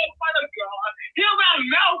way, Lord, Father God. Heal my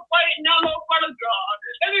mouth right now, Lord, Father God.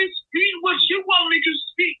 Let me speak what you want me to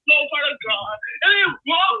speak, Lord, Father God. Let me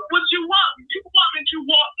walk what you want me to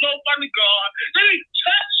walk, Lord, Father God. Let me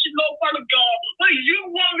touch, Lord, Father God, what you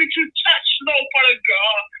want me to touch, Lord, Father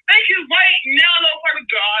God. Thank you right now, Lord, Father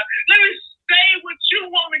God. Let me say what you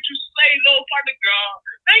want me to say, Lord, Father God.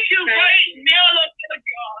 Thank you right now, Lord, Father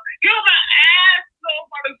God. Heal my ass, Lord,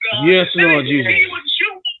 Father God. Yes, Lord Let me Jesus. see what you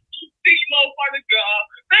want me to see, Lord, Father God.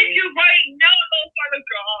 Thank you right now, Lord, Father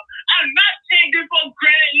God. I'm not taking for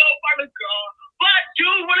granted, Lord, Father God. But I do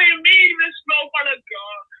really mean this, Lord, Father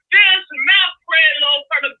God. There's my prayer, Lord,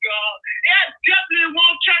 Father God. And I definitely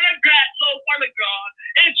won't turn it back, Lord, Father God.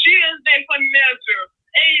 In Jesus' name for Nazareth.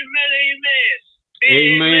 Amen, amen.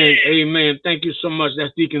 Amen. Amen. Thank you so much.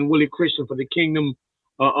 That's Deacon Willie Christian for the Kingdom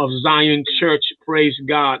of Zion Church. Praise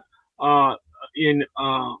God. In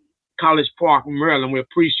College Park, Maryland. We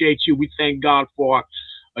appreciate you. We thank God for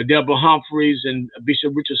Deborah Humphreys and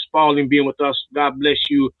Bishop Richard Spalding being with us. God bless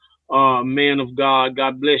you, man of God.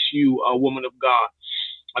 God bless you, woman of God.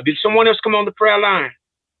 Did someone else come on the prayer line?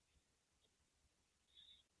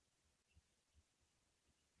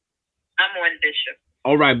 I'm on, Bishop.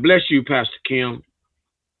 All right. Bless you, Pastor Kim.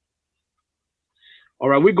 All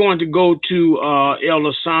right. We're going to go to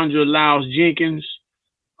Elder Sandra Lyles Jenkins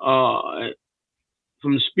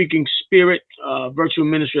from Speaking Spirit, Virtual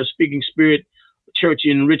Ministry of Speaking Spirit Church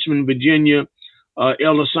in Richmond, Virginia.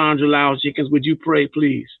 Elder Sandra Lyles Jenkins, would you pray,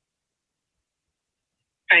 please?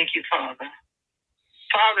 Thank you, Father.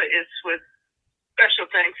 Father, it's with special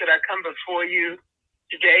thanks that I come before you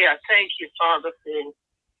today. I thank you, Father, for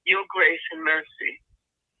your grace and mercy.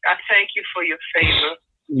 I thank you for your favor.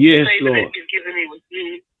 Yes, the favor Lord. that you've given me with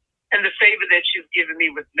you, and the favor that you've given me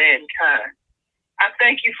with mankind. I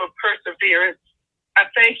thank you for perseverance. I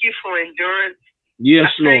thank you for endurance. Yes,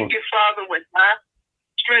 I thank Lord. you, Father, when my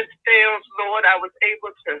strength fails, Lord, I was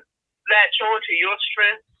able to latch on to your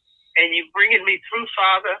strength, and you bringing me through,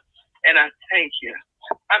 Father, and I thank you.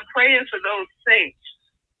 I'm praying for those saints,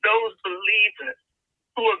 those believers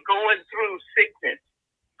who are going through sickness,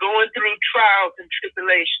 going through trials and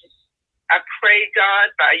tribulations. I pray,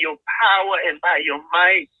 God, by your power and by your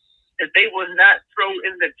might, that they will not throw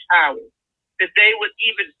in the towel, that they would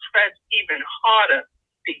even press even harder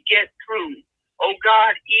to get through. Oh,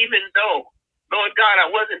 God, even though, Lord God, I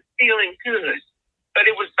wasn't feeling good, but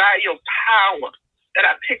it was by your power that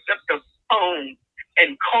I picked up the phone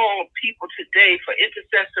and called people today for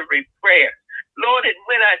intercessory prayer. Lord, and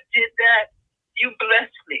when I did that, you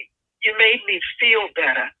blessed me. You made me feel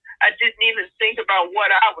better. I didn't even think about what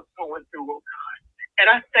I was going through, oh God. And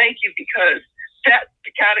I thank you because that's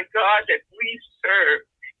the kind of God that we serve.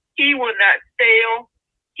 He will not fail.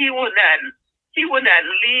 He will not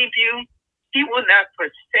leave you. He will not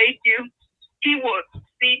forsake you. He will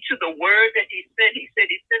see to the word that he sent. He said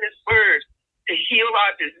he sent his word to heal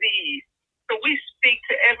our disease. So we speak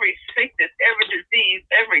to every sickness, every disease,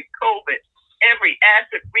 every COVID, every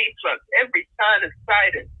acid reflux, every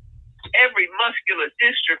sinusitis, every muscular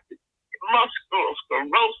dystrophy, muscular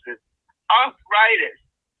sclerosis, arthritis,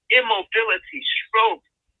 immobility, stroke,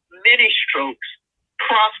 mini strokes,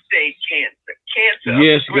 prostate cancer, cancer of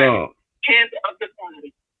the breast, cancer of the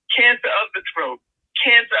body, cancer of the throat,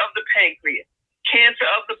 cancer of the pancreas, cancer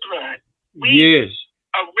of the blood. We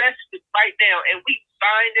arrest it right now, and we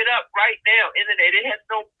bind it up right now in the name. It has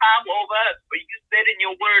no power over us, but you said in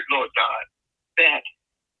your word, Lord God, that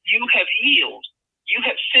you have healed. You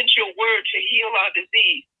have sent your word to heal our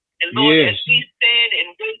disease. And Lord, as we stand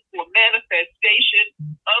and wait for manifestation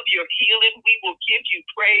of your healing, we will give you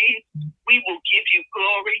praise. We will give you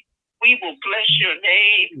glory. We will bless your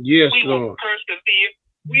name. We will persevere.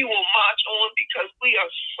 We will march on because we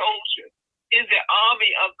are soldiers in the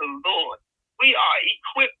army of the Lord. We are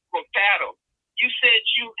equipped for battle. You said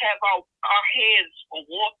you have our hands for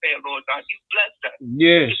warfare, Lord God. You blessed us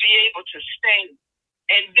to be able to stand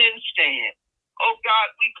and then stand. Oh God,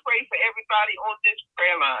 we pray for everybody on this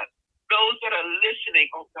prayer line, those that are listening,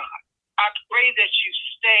 oh God. I pray that you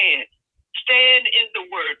stand in the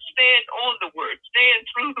word, stand on the word, stand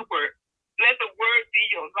through the word. Let the word be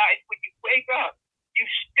your life. When you wake up, you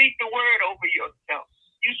speak the word over yourself.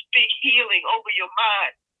 You speak healing over your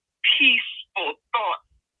mind, peaceful thoughts.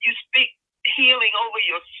 You speak healing over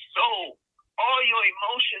your soul, all your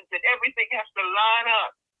emotions, and everything has to line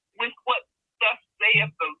up with what thus saith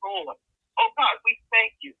the Lord. Oh God, we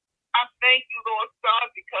thank you. I thank you, Lord God,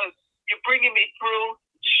 because you're bringing me through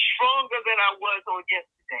stronger than I was on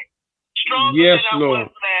yesterday, stronger than I was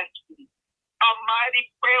last week. A mighty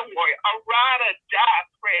prayer warrior, a ride or die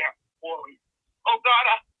prayer warrior. Oh God,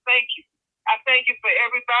 I thank you. I thank you for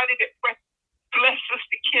everybody that bless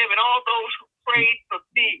Sister Kim and all those who prayed for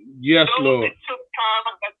me. Those that took time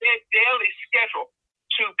out of their daily schedule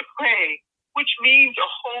to pray, which means a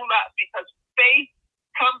whole lot because faith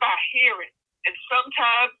comes by hearing. And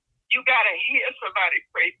sometimes you got to hear somebody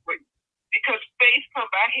pray for you because faith comes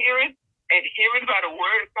by hearing and hearing by the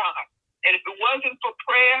word of God. And if it wasn't for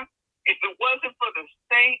prayer, if it wasn't for the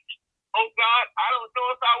saints, oh God, I don't know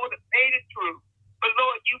if I would have made it through. But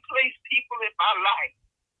Lord, you placed people in my life.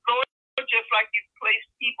 Lord, just like you placed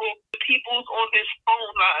people's on this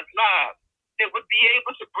phone line live that would be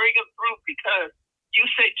able to bring them through because you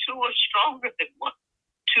say two are stronger than one.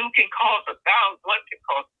 Two can cause 1,000, one can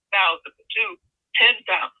cause 1,000, but two, 10,000.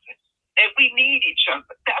 And we need each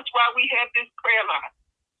other. That's why we have this prayer line.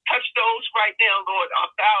 Touch those right now, Lord,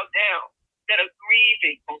 are bowed down, that are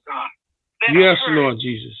grieving, oh God. That are hurt, Lord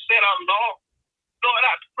Jesus. That are lost. Lord,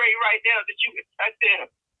 I pray right now that you would touch them,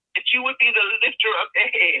 that you would be the lifter of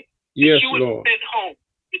their head, that you would send hope,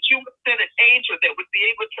 that you would send an angel that would be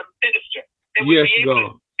able to minister, that would be able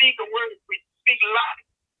to speak a word, speak life.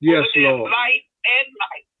 Yes, Lord. Light and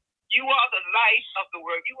life. You are the light of the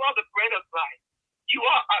world. You are the bread of life. You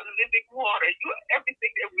are our living water. You are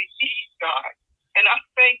everything that we need, God. And I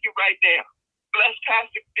thank you right now. Bless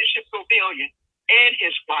Pastor Bishop Gomillion and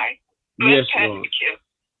his wife. Bless Pastor Kim.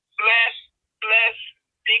 Bless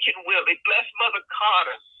Deacon Willie. Bless Mother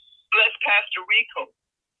Carter. Bless Pastor Rico.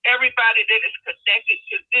 Everybody that is connected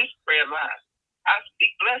to this prayer line. I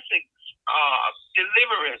speak blessings,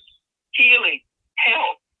 deliverance, healing,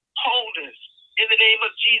 health, wholeness in the name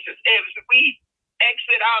of Jesus. As we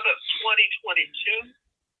exit out of 2022,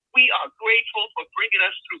 We are grateful for bringing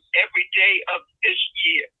us through every day of this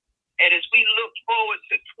year. And as we look forward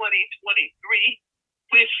to 2023,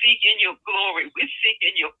 we're seeking your glory. We're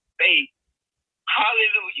seeking your faith.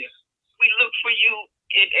 Hallelujah. We look for you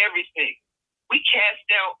in everything. We cast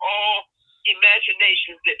down all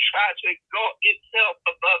imaginations that try to exalt itself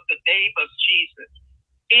above the name of Jesus.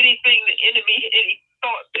 Anything the enemy, any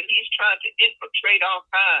thoughts that he's trying to infiltrate our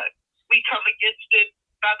mind, we come against it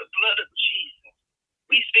by the blood of Jesus.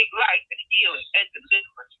 We speak life and healing and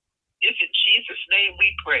deliverance. It's in Jesus' name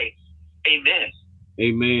we pray. Amen.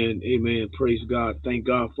 Amen. Amen. Praise God. Thank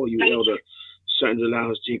God for you, Elder Sandra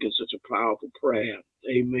Lyles Jenkins. Such a powerful prayer.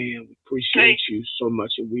 Amen. We appreciate you so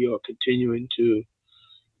much, and we are continuing to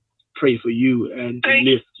pray for you and to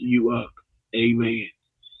lift you up. Amen.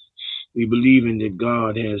 We believe in that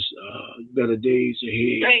God has better days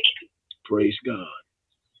ahead. Praise God.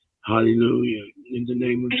 Hallelujah. In the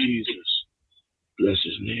name of Jesus. Bless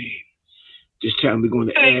his name. This time we're going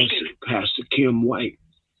to ask Pastor Kim White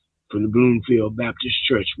from the Bloomfield Baptist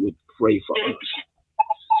Church would pray for us.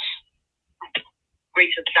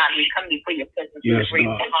 Gracious God, we come before your presence with a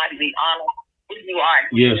grateful heart. We honor who you are.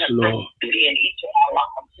 Yes, Lord. In each of our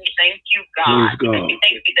lives. We thank you, God. We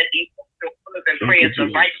thank you that these prayers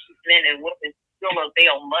of righteous men and women still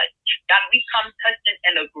avail much. God, we come touching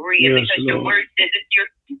and agreeing because your word says it's your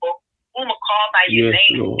people whom are called by your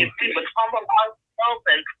name. Lord. If we would humble ourselves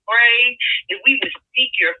and pray, if we would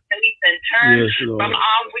seek your face and turn from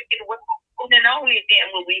our wicked ways, and only then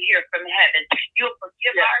will we hear from heaven. You'll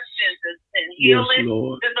forgive our sins and send healing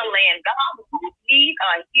to the land. God, we need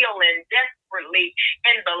a healing desperately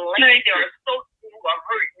in the land. There are so many who are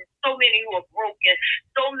hurting, so many who are broken,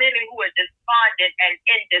 so many who are despondent and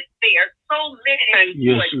in despair, so many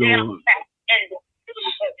who are downcast and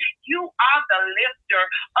you are the lifter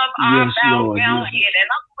of our bowed down head. And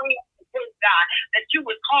I'm praying, God, that you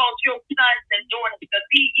would cause your sons and daughters to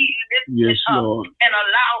be lifted up and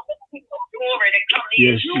allow the King of glory to come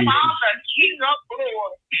in. You are the King of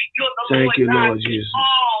glory. You're the Lord God,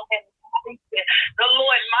 all and the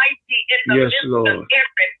Lord mighty in the midst of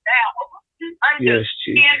every battle.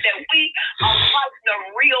 Understand that we are fighting the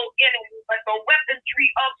real enemy, but the weaponry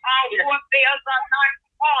of our warfare are not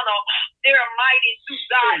carnal. They're mighty to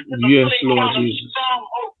God. To the pulling down of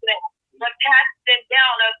strongholds, the casting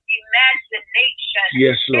down of imagination.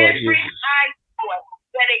 Every high point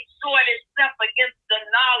that exhort itself against the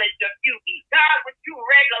knowledge of you. God, would you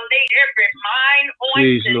regulate every mind on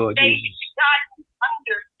today? God,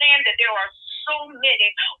 understand that there are so many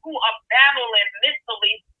who are battling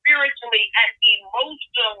mentally, spiritually, and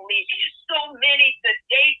emotionally. So many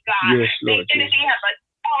today, God. The enemy has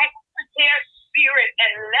attacked their spirit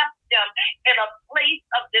and left them in a place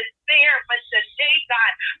of despair. But today,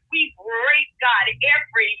 God, we break, God,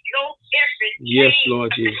 every yoke, every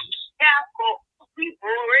chain, shackle. We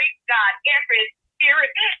break, God, every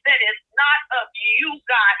spirit that is not of you,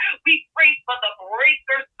 God. We pray for the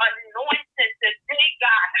breaker's anointing today,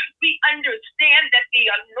 God. We understand that the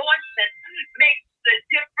anointing makes the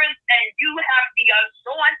difference, and you have the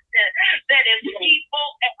anointing that is people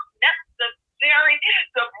and necessary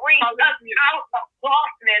to bring us out of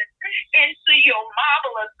darkness into your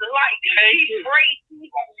marvelous light. We pray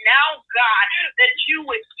even now, God, that you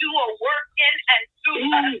would do a work in and through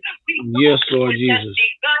us. Lord Jesus.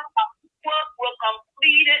 Work will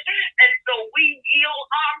complete it, and so we yield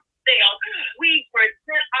ourselves. We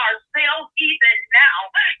present ourselves even now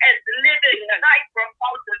as living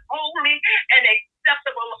sacrifices, holy and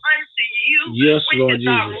acceptable unto you, which is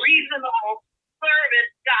our reasonable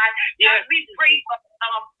service, God. God, we pray for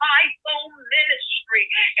fivefold ministry.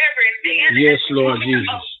 Every man Lord Jesus.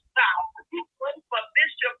 God. We pray for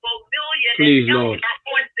Bishop Gomillion Please, and Lord.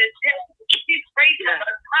 on today. We pray for the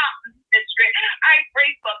top ministry. I pray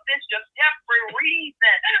for Bishop Jeffrey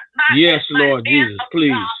Reason. Lord Jesus,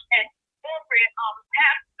 please. And every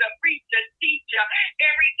pastor, preacher, teacher,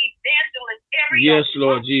 every evangelist, every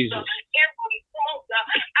Lord Jesus. every elder.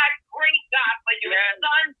 I pray, God, for your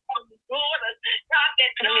sons and daughters, God,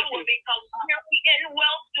 that God will become weary in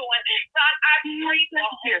well doing. God, I pray for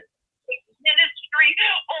ministry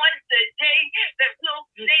on today that will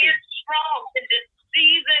stand strong in this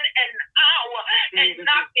season and hour and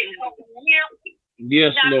not become weary.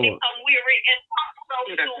 Not Lord. become weary in so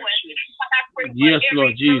doing. I pray for Lord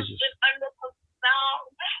every Jesus. person under the sound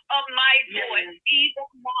of my voice, even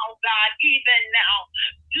now, God, even now.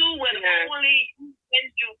 Do what only you can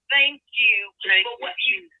do. Thank you for what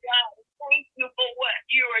you've done. Thank you for what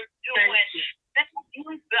you are doing. Thank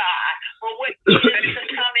you, God, for what you are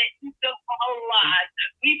coming into our lives.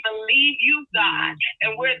 We believe you, God,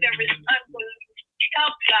 and where there is unbelief,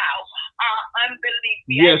 help out our unbelief.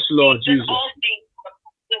 Yes, Lord Jesus. All things,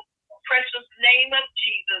 in the precious name of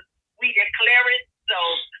Jesus, we declare it so.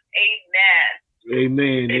 Amen.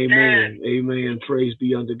 Amen. Amen. Amen. Praise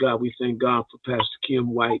be unto God. We thank God for Pastor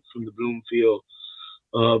Kim White from the Bloomfield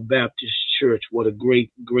Baptist Church. What a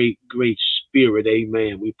great, great, great spirit.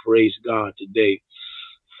 Amen. We praise God today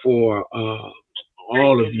for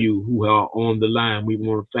all of you who are on the line. We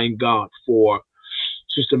want to thank God for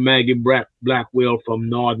Sister Maggie Blackwell from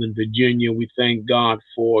Northern Virginia. We thank God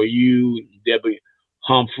for you, Debbie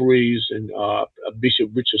Humphreys, and Bishop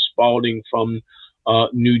Richard Spalding from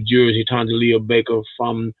New Jersey, Tanzalia Baker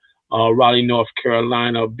from Raleigh, North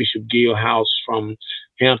Carolina, Bishop Gail House from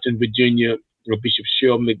Hampton, Virginia, Bishop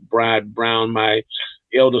Cheryl McBride Brown, my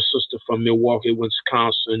elder sister from Milwaukee,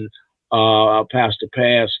 Wisconsin, Pastor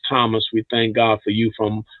Paz Thomas. We thank God for you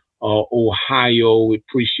from Ohio. We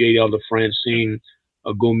appreciate Elder Francine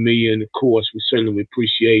Gomillion, of course. We certainly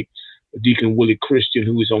appreciate Deacon Willie Christian,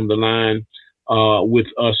 who is on the line with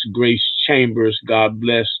us. Grace Chambers, God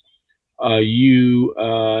bless you,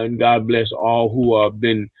 and God bless all who have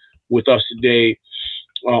been with us today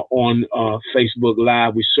on Facebook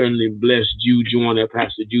Live. We certainly bless Jew Joyner,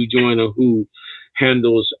 Pastor Jew Joyner, who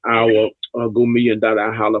handles our Go Million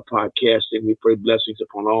Holla podcast, and we pray blessings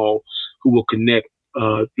upon all who will connect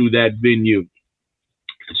through that venue.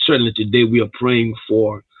 And certainly today we are praying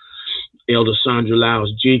for Elder Sandra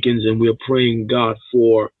Lyles Jenkins, and we are praying God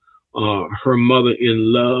for her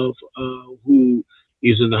mother-in-law who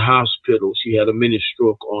is in the hospital. She had a mini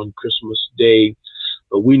stroke on Christmas Day.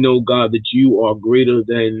 But we know, God, that you are greater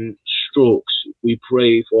than strokes. We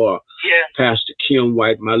pray for Pastor Kim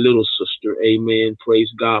White, my little sister. Amen.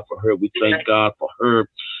 Praise God for her. We thank God for her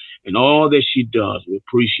and all that she does. We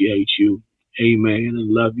appreciate you. Amen. And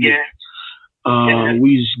love you.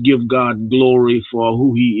 We just give God glory for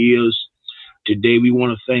who he is. Today, we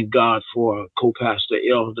want to thank God for co-pastor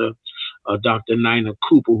elder, Dr. Nina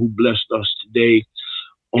Cooper, who blessed us today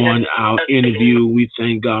on our interview. We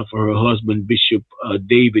thank God for her husband, Bishop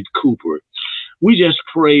David Cooper. We just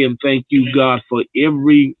pray and thank you, God, for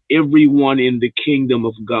everyone in the kingdom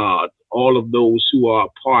of God, all of those who are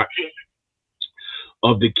a part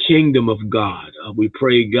of the kingdom of God. We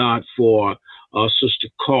pray, God, for Sister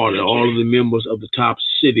Carter, all of the members of the Top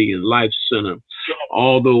City and Life Center,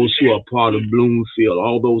 all those who are part of Bloomfield,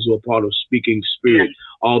 all those who are part of Speaking Spirit,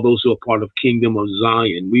 all those who are part of Kingdom of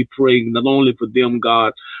Zion. We pray not only for them,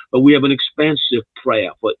 God, but we have an expansive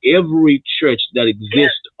prayer for every church that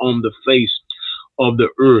exists on the face of the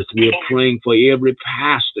earth. We are praying for every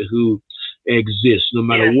pastor who exists, no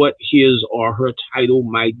matter what his or her title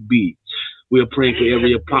might be. We are praying for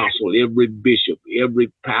every apostle, every bishop,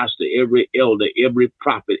 every pastor, every elder, every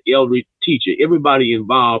prophet, every teacher, everybody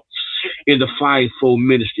involved in the fivefold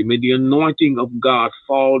ministry. May the anointing of God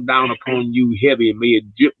fall down upon you heavy. May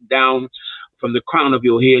it drip down from the crown of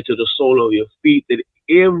your head to the sole of your feet, that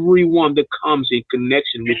everyone that comes in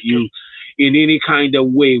connection with you in any kind of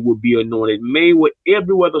way will be anointed. May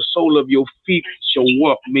everywhere the sole of your feet shall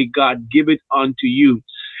walk, may God give it unto you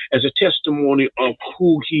as a testimony of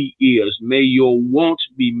who he is. May your wants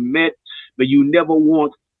be met. May you never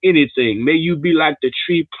want anything. May you be like the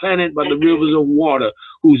tree planted by the rivers of water,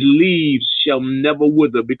 whose leaves shall never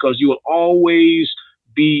wither, because you will always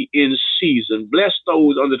be in season. Bless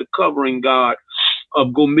those under the covering, God, of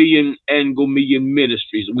Gomillion and Gomillion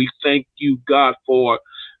Ministries. We thank you, God, for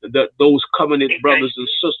those covenant brothers and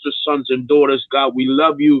sisters, sons and daughters. God, we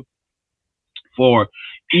love you for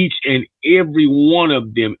each and every one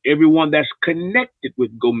of them, everyone that's connected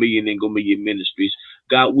with Gomillion and Gomillion Ministries.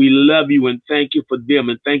 God, we love you and thank you for them,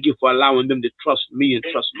 and thank you for allowing them to trust me and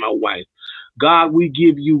trust my wife. God, we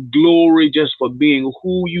give you glory just for being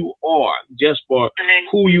who you are, just for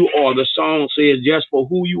who you are. The song says, just for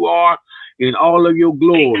who you are in all of your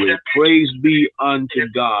glory. Praise be unto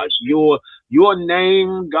God. Your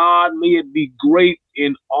name, God, may it be great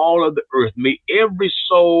in all of the earth. May every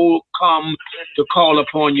soul come to call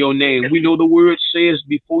upon your name. We know the word says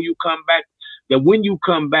before you come back, that when you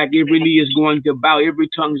come back, every knee is going to bow, every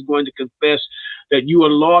tongue is going to confess that you are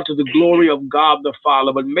Lord, to the glory of God the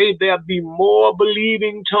Father. But may there be more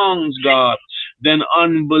believing tongues, God, than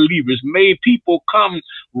unbelievers. May people come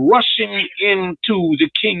rushing into the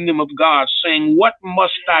kingdom of God saying, what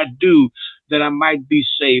must I do that I might be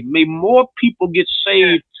saved? May more people get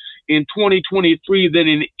saved in 2023 than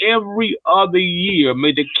in every other year.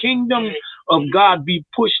 May the kingdom of God be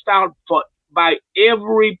pushed out by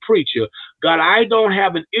every preacher. God, I don't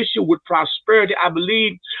have an issue with prosperity. I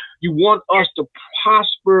believe you want us to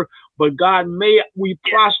prosper, but God, may we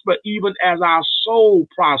prosper even as our soul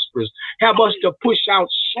prospers. Help us to push out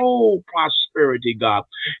soul prosperity, God.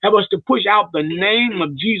 Help us to push out the name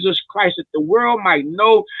of Jesus Christ, that the world might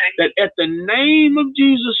know that at the name of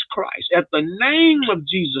Jesus Christ, at the name of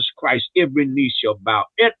Jesus Christ, every knee shall bow.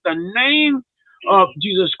 At the name of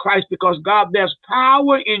Jesus Christ, because God, there's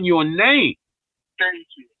power in your name. Thank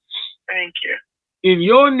you. Thank you. In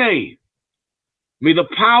your name, may the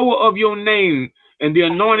power of your name and the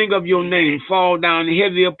anointing of your name fall down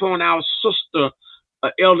heavy upon our sister,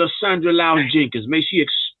 Elder Sandra Lyles Jenkins. May she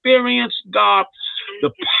experience, God,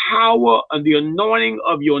 the power and the anointing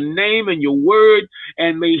of your name and your word,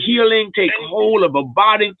 and may healing take hold of her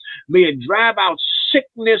body. May it drive out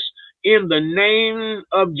sickness in the name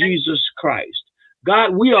of Jesus Christ.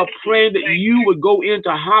 God, we are praying that you would go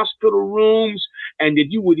into hospital rooms and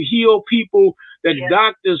that you would heal people that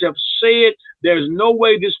doctors have said there's no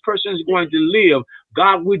way this person is going to live.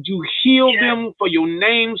 God, would you heal them for your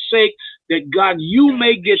name's sake, that God, you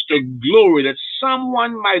may get the glory, that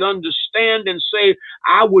someone might understand and say,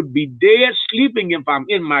 I would be dead sleeping if I'm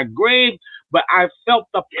in my grave, but I felt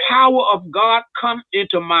the power of God come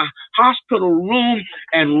into my hospital room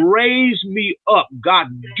and raise me up.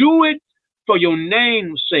 God, do it for your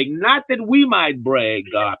name's sake, not that we might brag,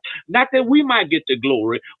 God, not that we might get the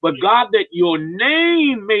glory, but God, that your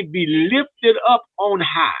name may be lifted up on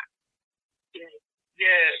high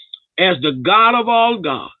as the God of all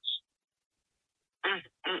gods.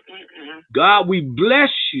 God, we bless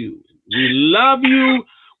you. We love you.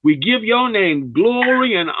 We give your name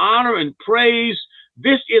glory and honor and praise.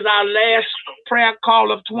 This is our last prayer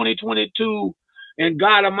call of 2022. And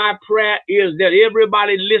God, my prayer is that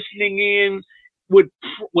everybody listening in would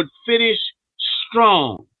finish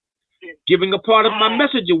strong, giving a part of my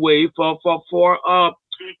message away for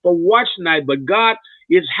watch night. But God,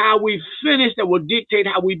 it's how we finish that will dictate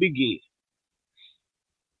how we begin.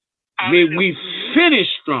 May we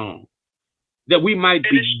finish strong, that we might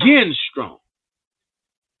begin strong.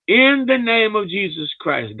 In the name of Jesus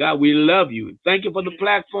Christ, God, we love you. Thank you for the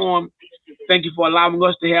platform. Thank you for allowing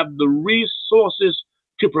us to have the resources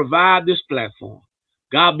to provide this platform.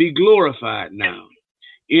 God, be glorified now.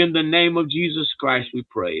 In the name of Jesus Christ, we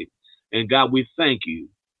pray. And God, we thank you.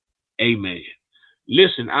 Amen.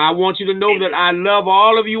 Listen, I want you to know that I love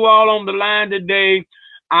all of you all on the line today.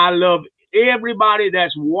 I love everybody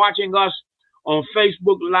that's watching us on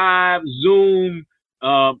Facebook Live, Zoom,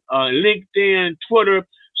 LinkedIn, Twitter.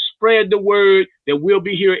 Spread the word that we'll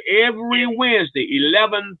be here every Wednesday,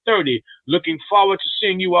 11:30. Looking forward to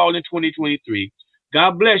seeing you all in 2023.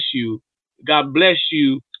 God bless you. God bless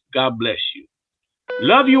you. God bless you.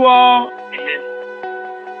 Love you all.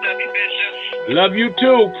 Love you, Bishop. Love you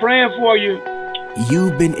too. Praying for you.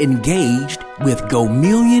 You've been engaged with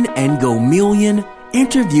Gomillion and Gomillion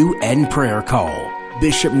Interview and Prayer Call.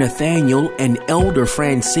 Bishop Nathaniel and Elder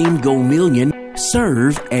Francine Gomillion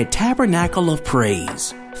serve at Tabernacle of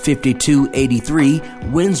Praise, 5283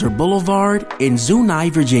 Windsor Boulevard in Zuni,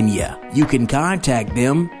 Virginia. You can contact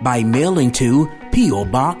them by mailing to P.O.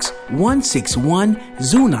 Box 161,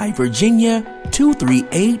 Zuni, Virginia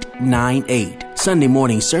 23898. Sunday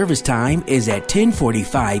morning service time is at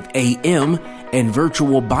 10:45 a.m. and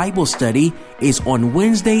virtual Bible study is on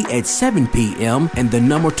Wednesday at 7 p.m. and the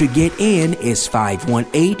number to get in is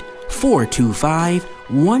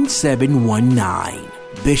 518-425-1719.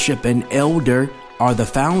 Bishop and Elder are the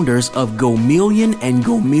founders of Gomillion and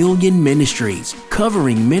Gomillion Ministries,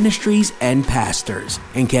 covering ministries and pastors,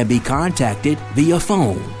 and can be contacted via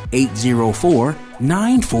phone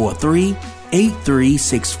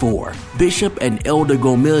 804-943-8364. Bishop and Elder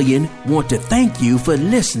Gomillion want to thank you for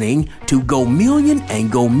listening to Gomillion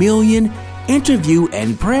and Gomillion Interview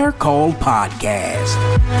and Prayer Call Podcast.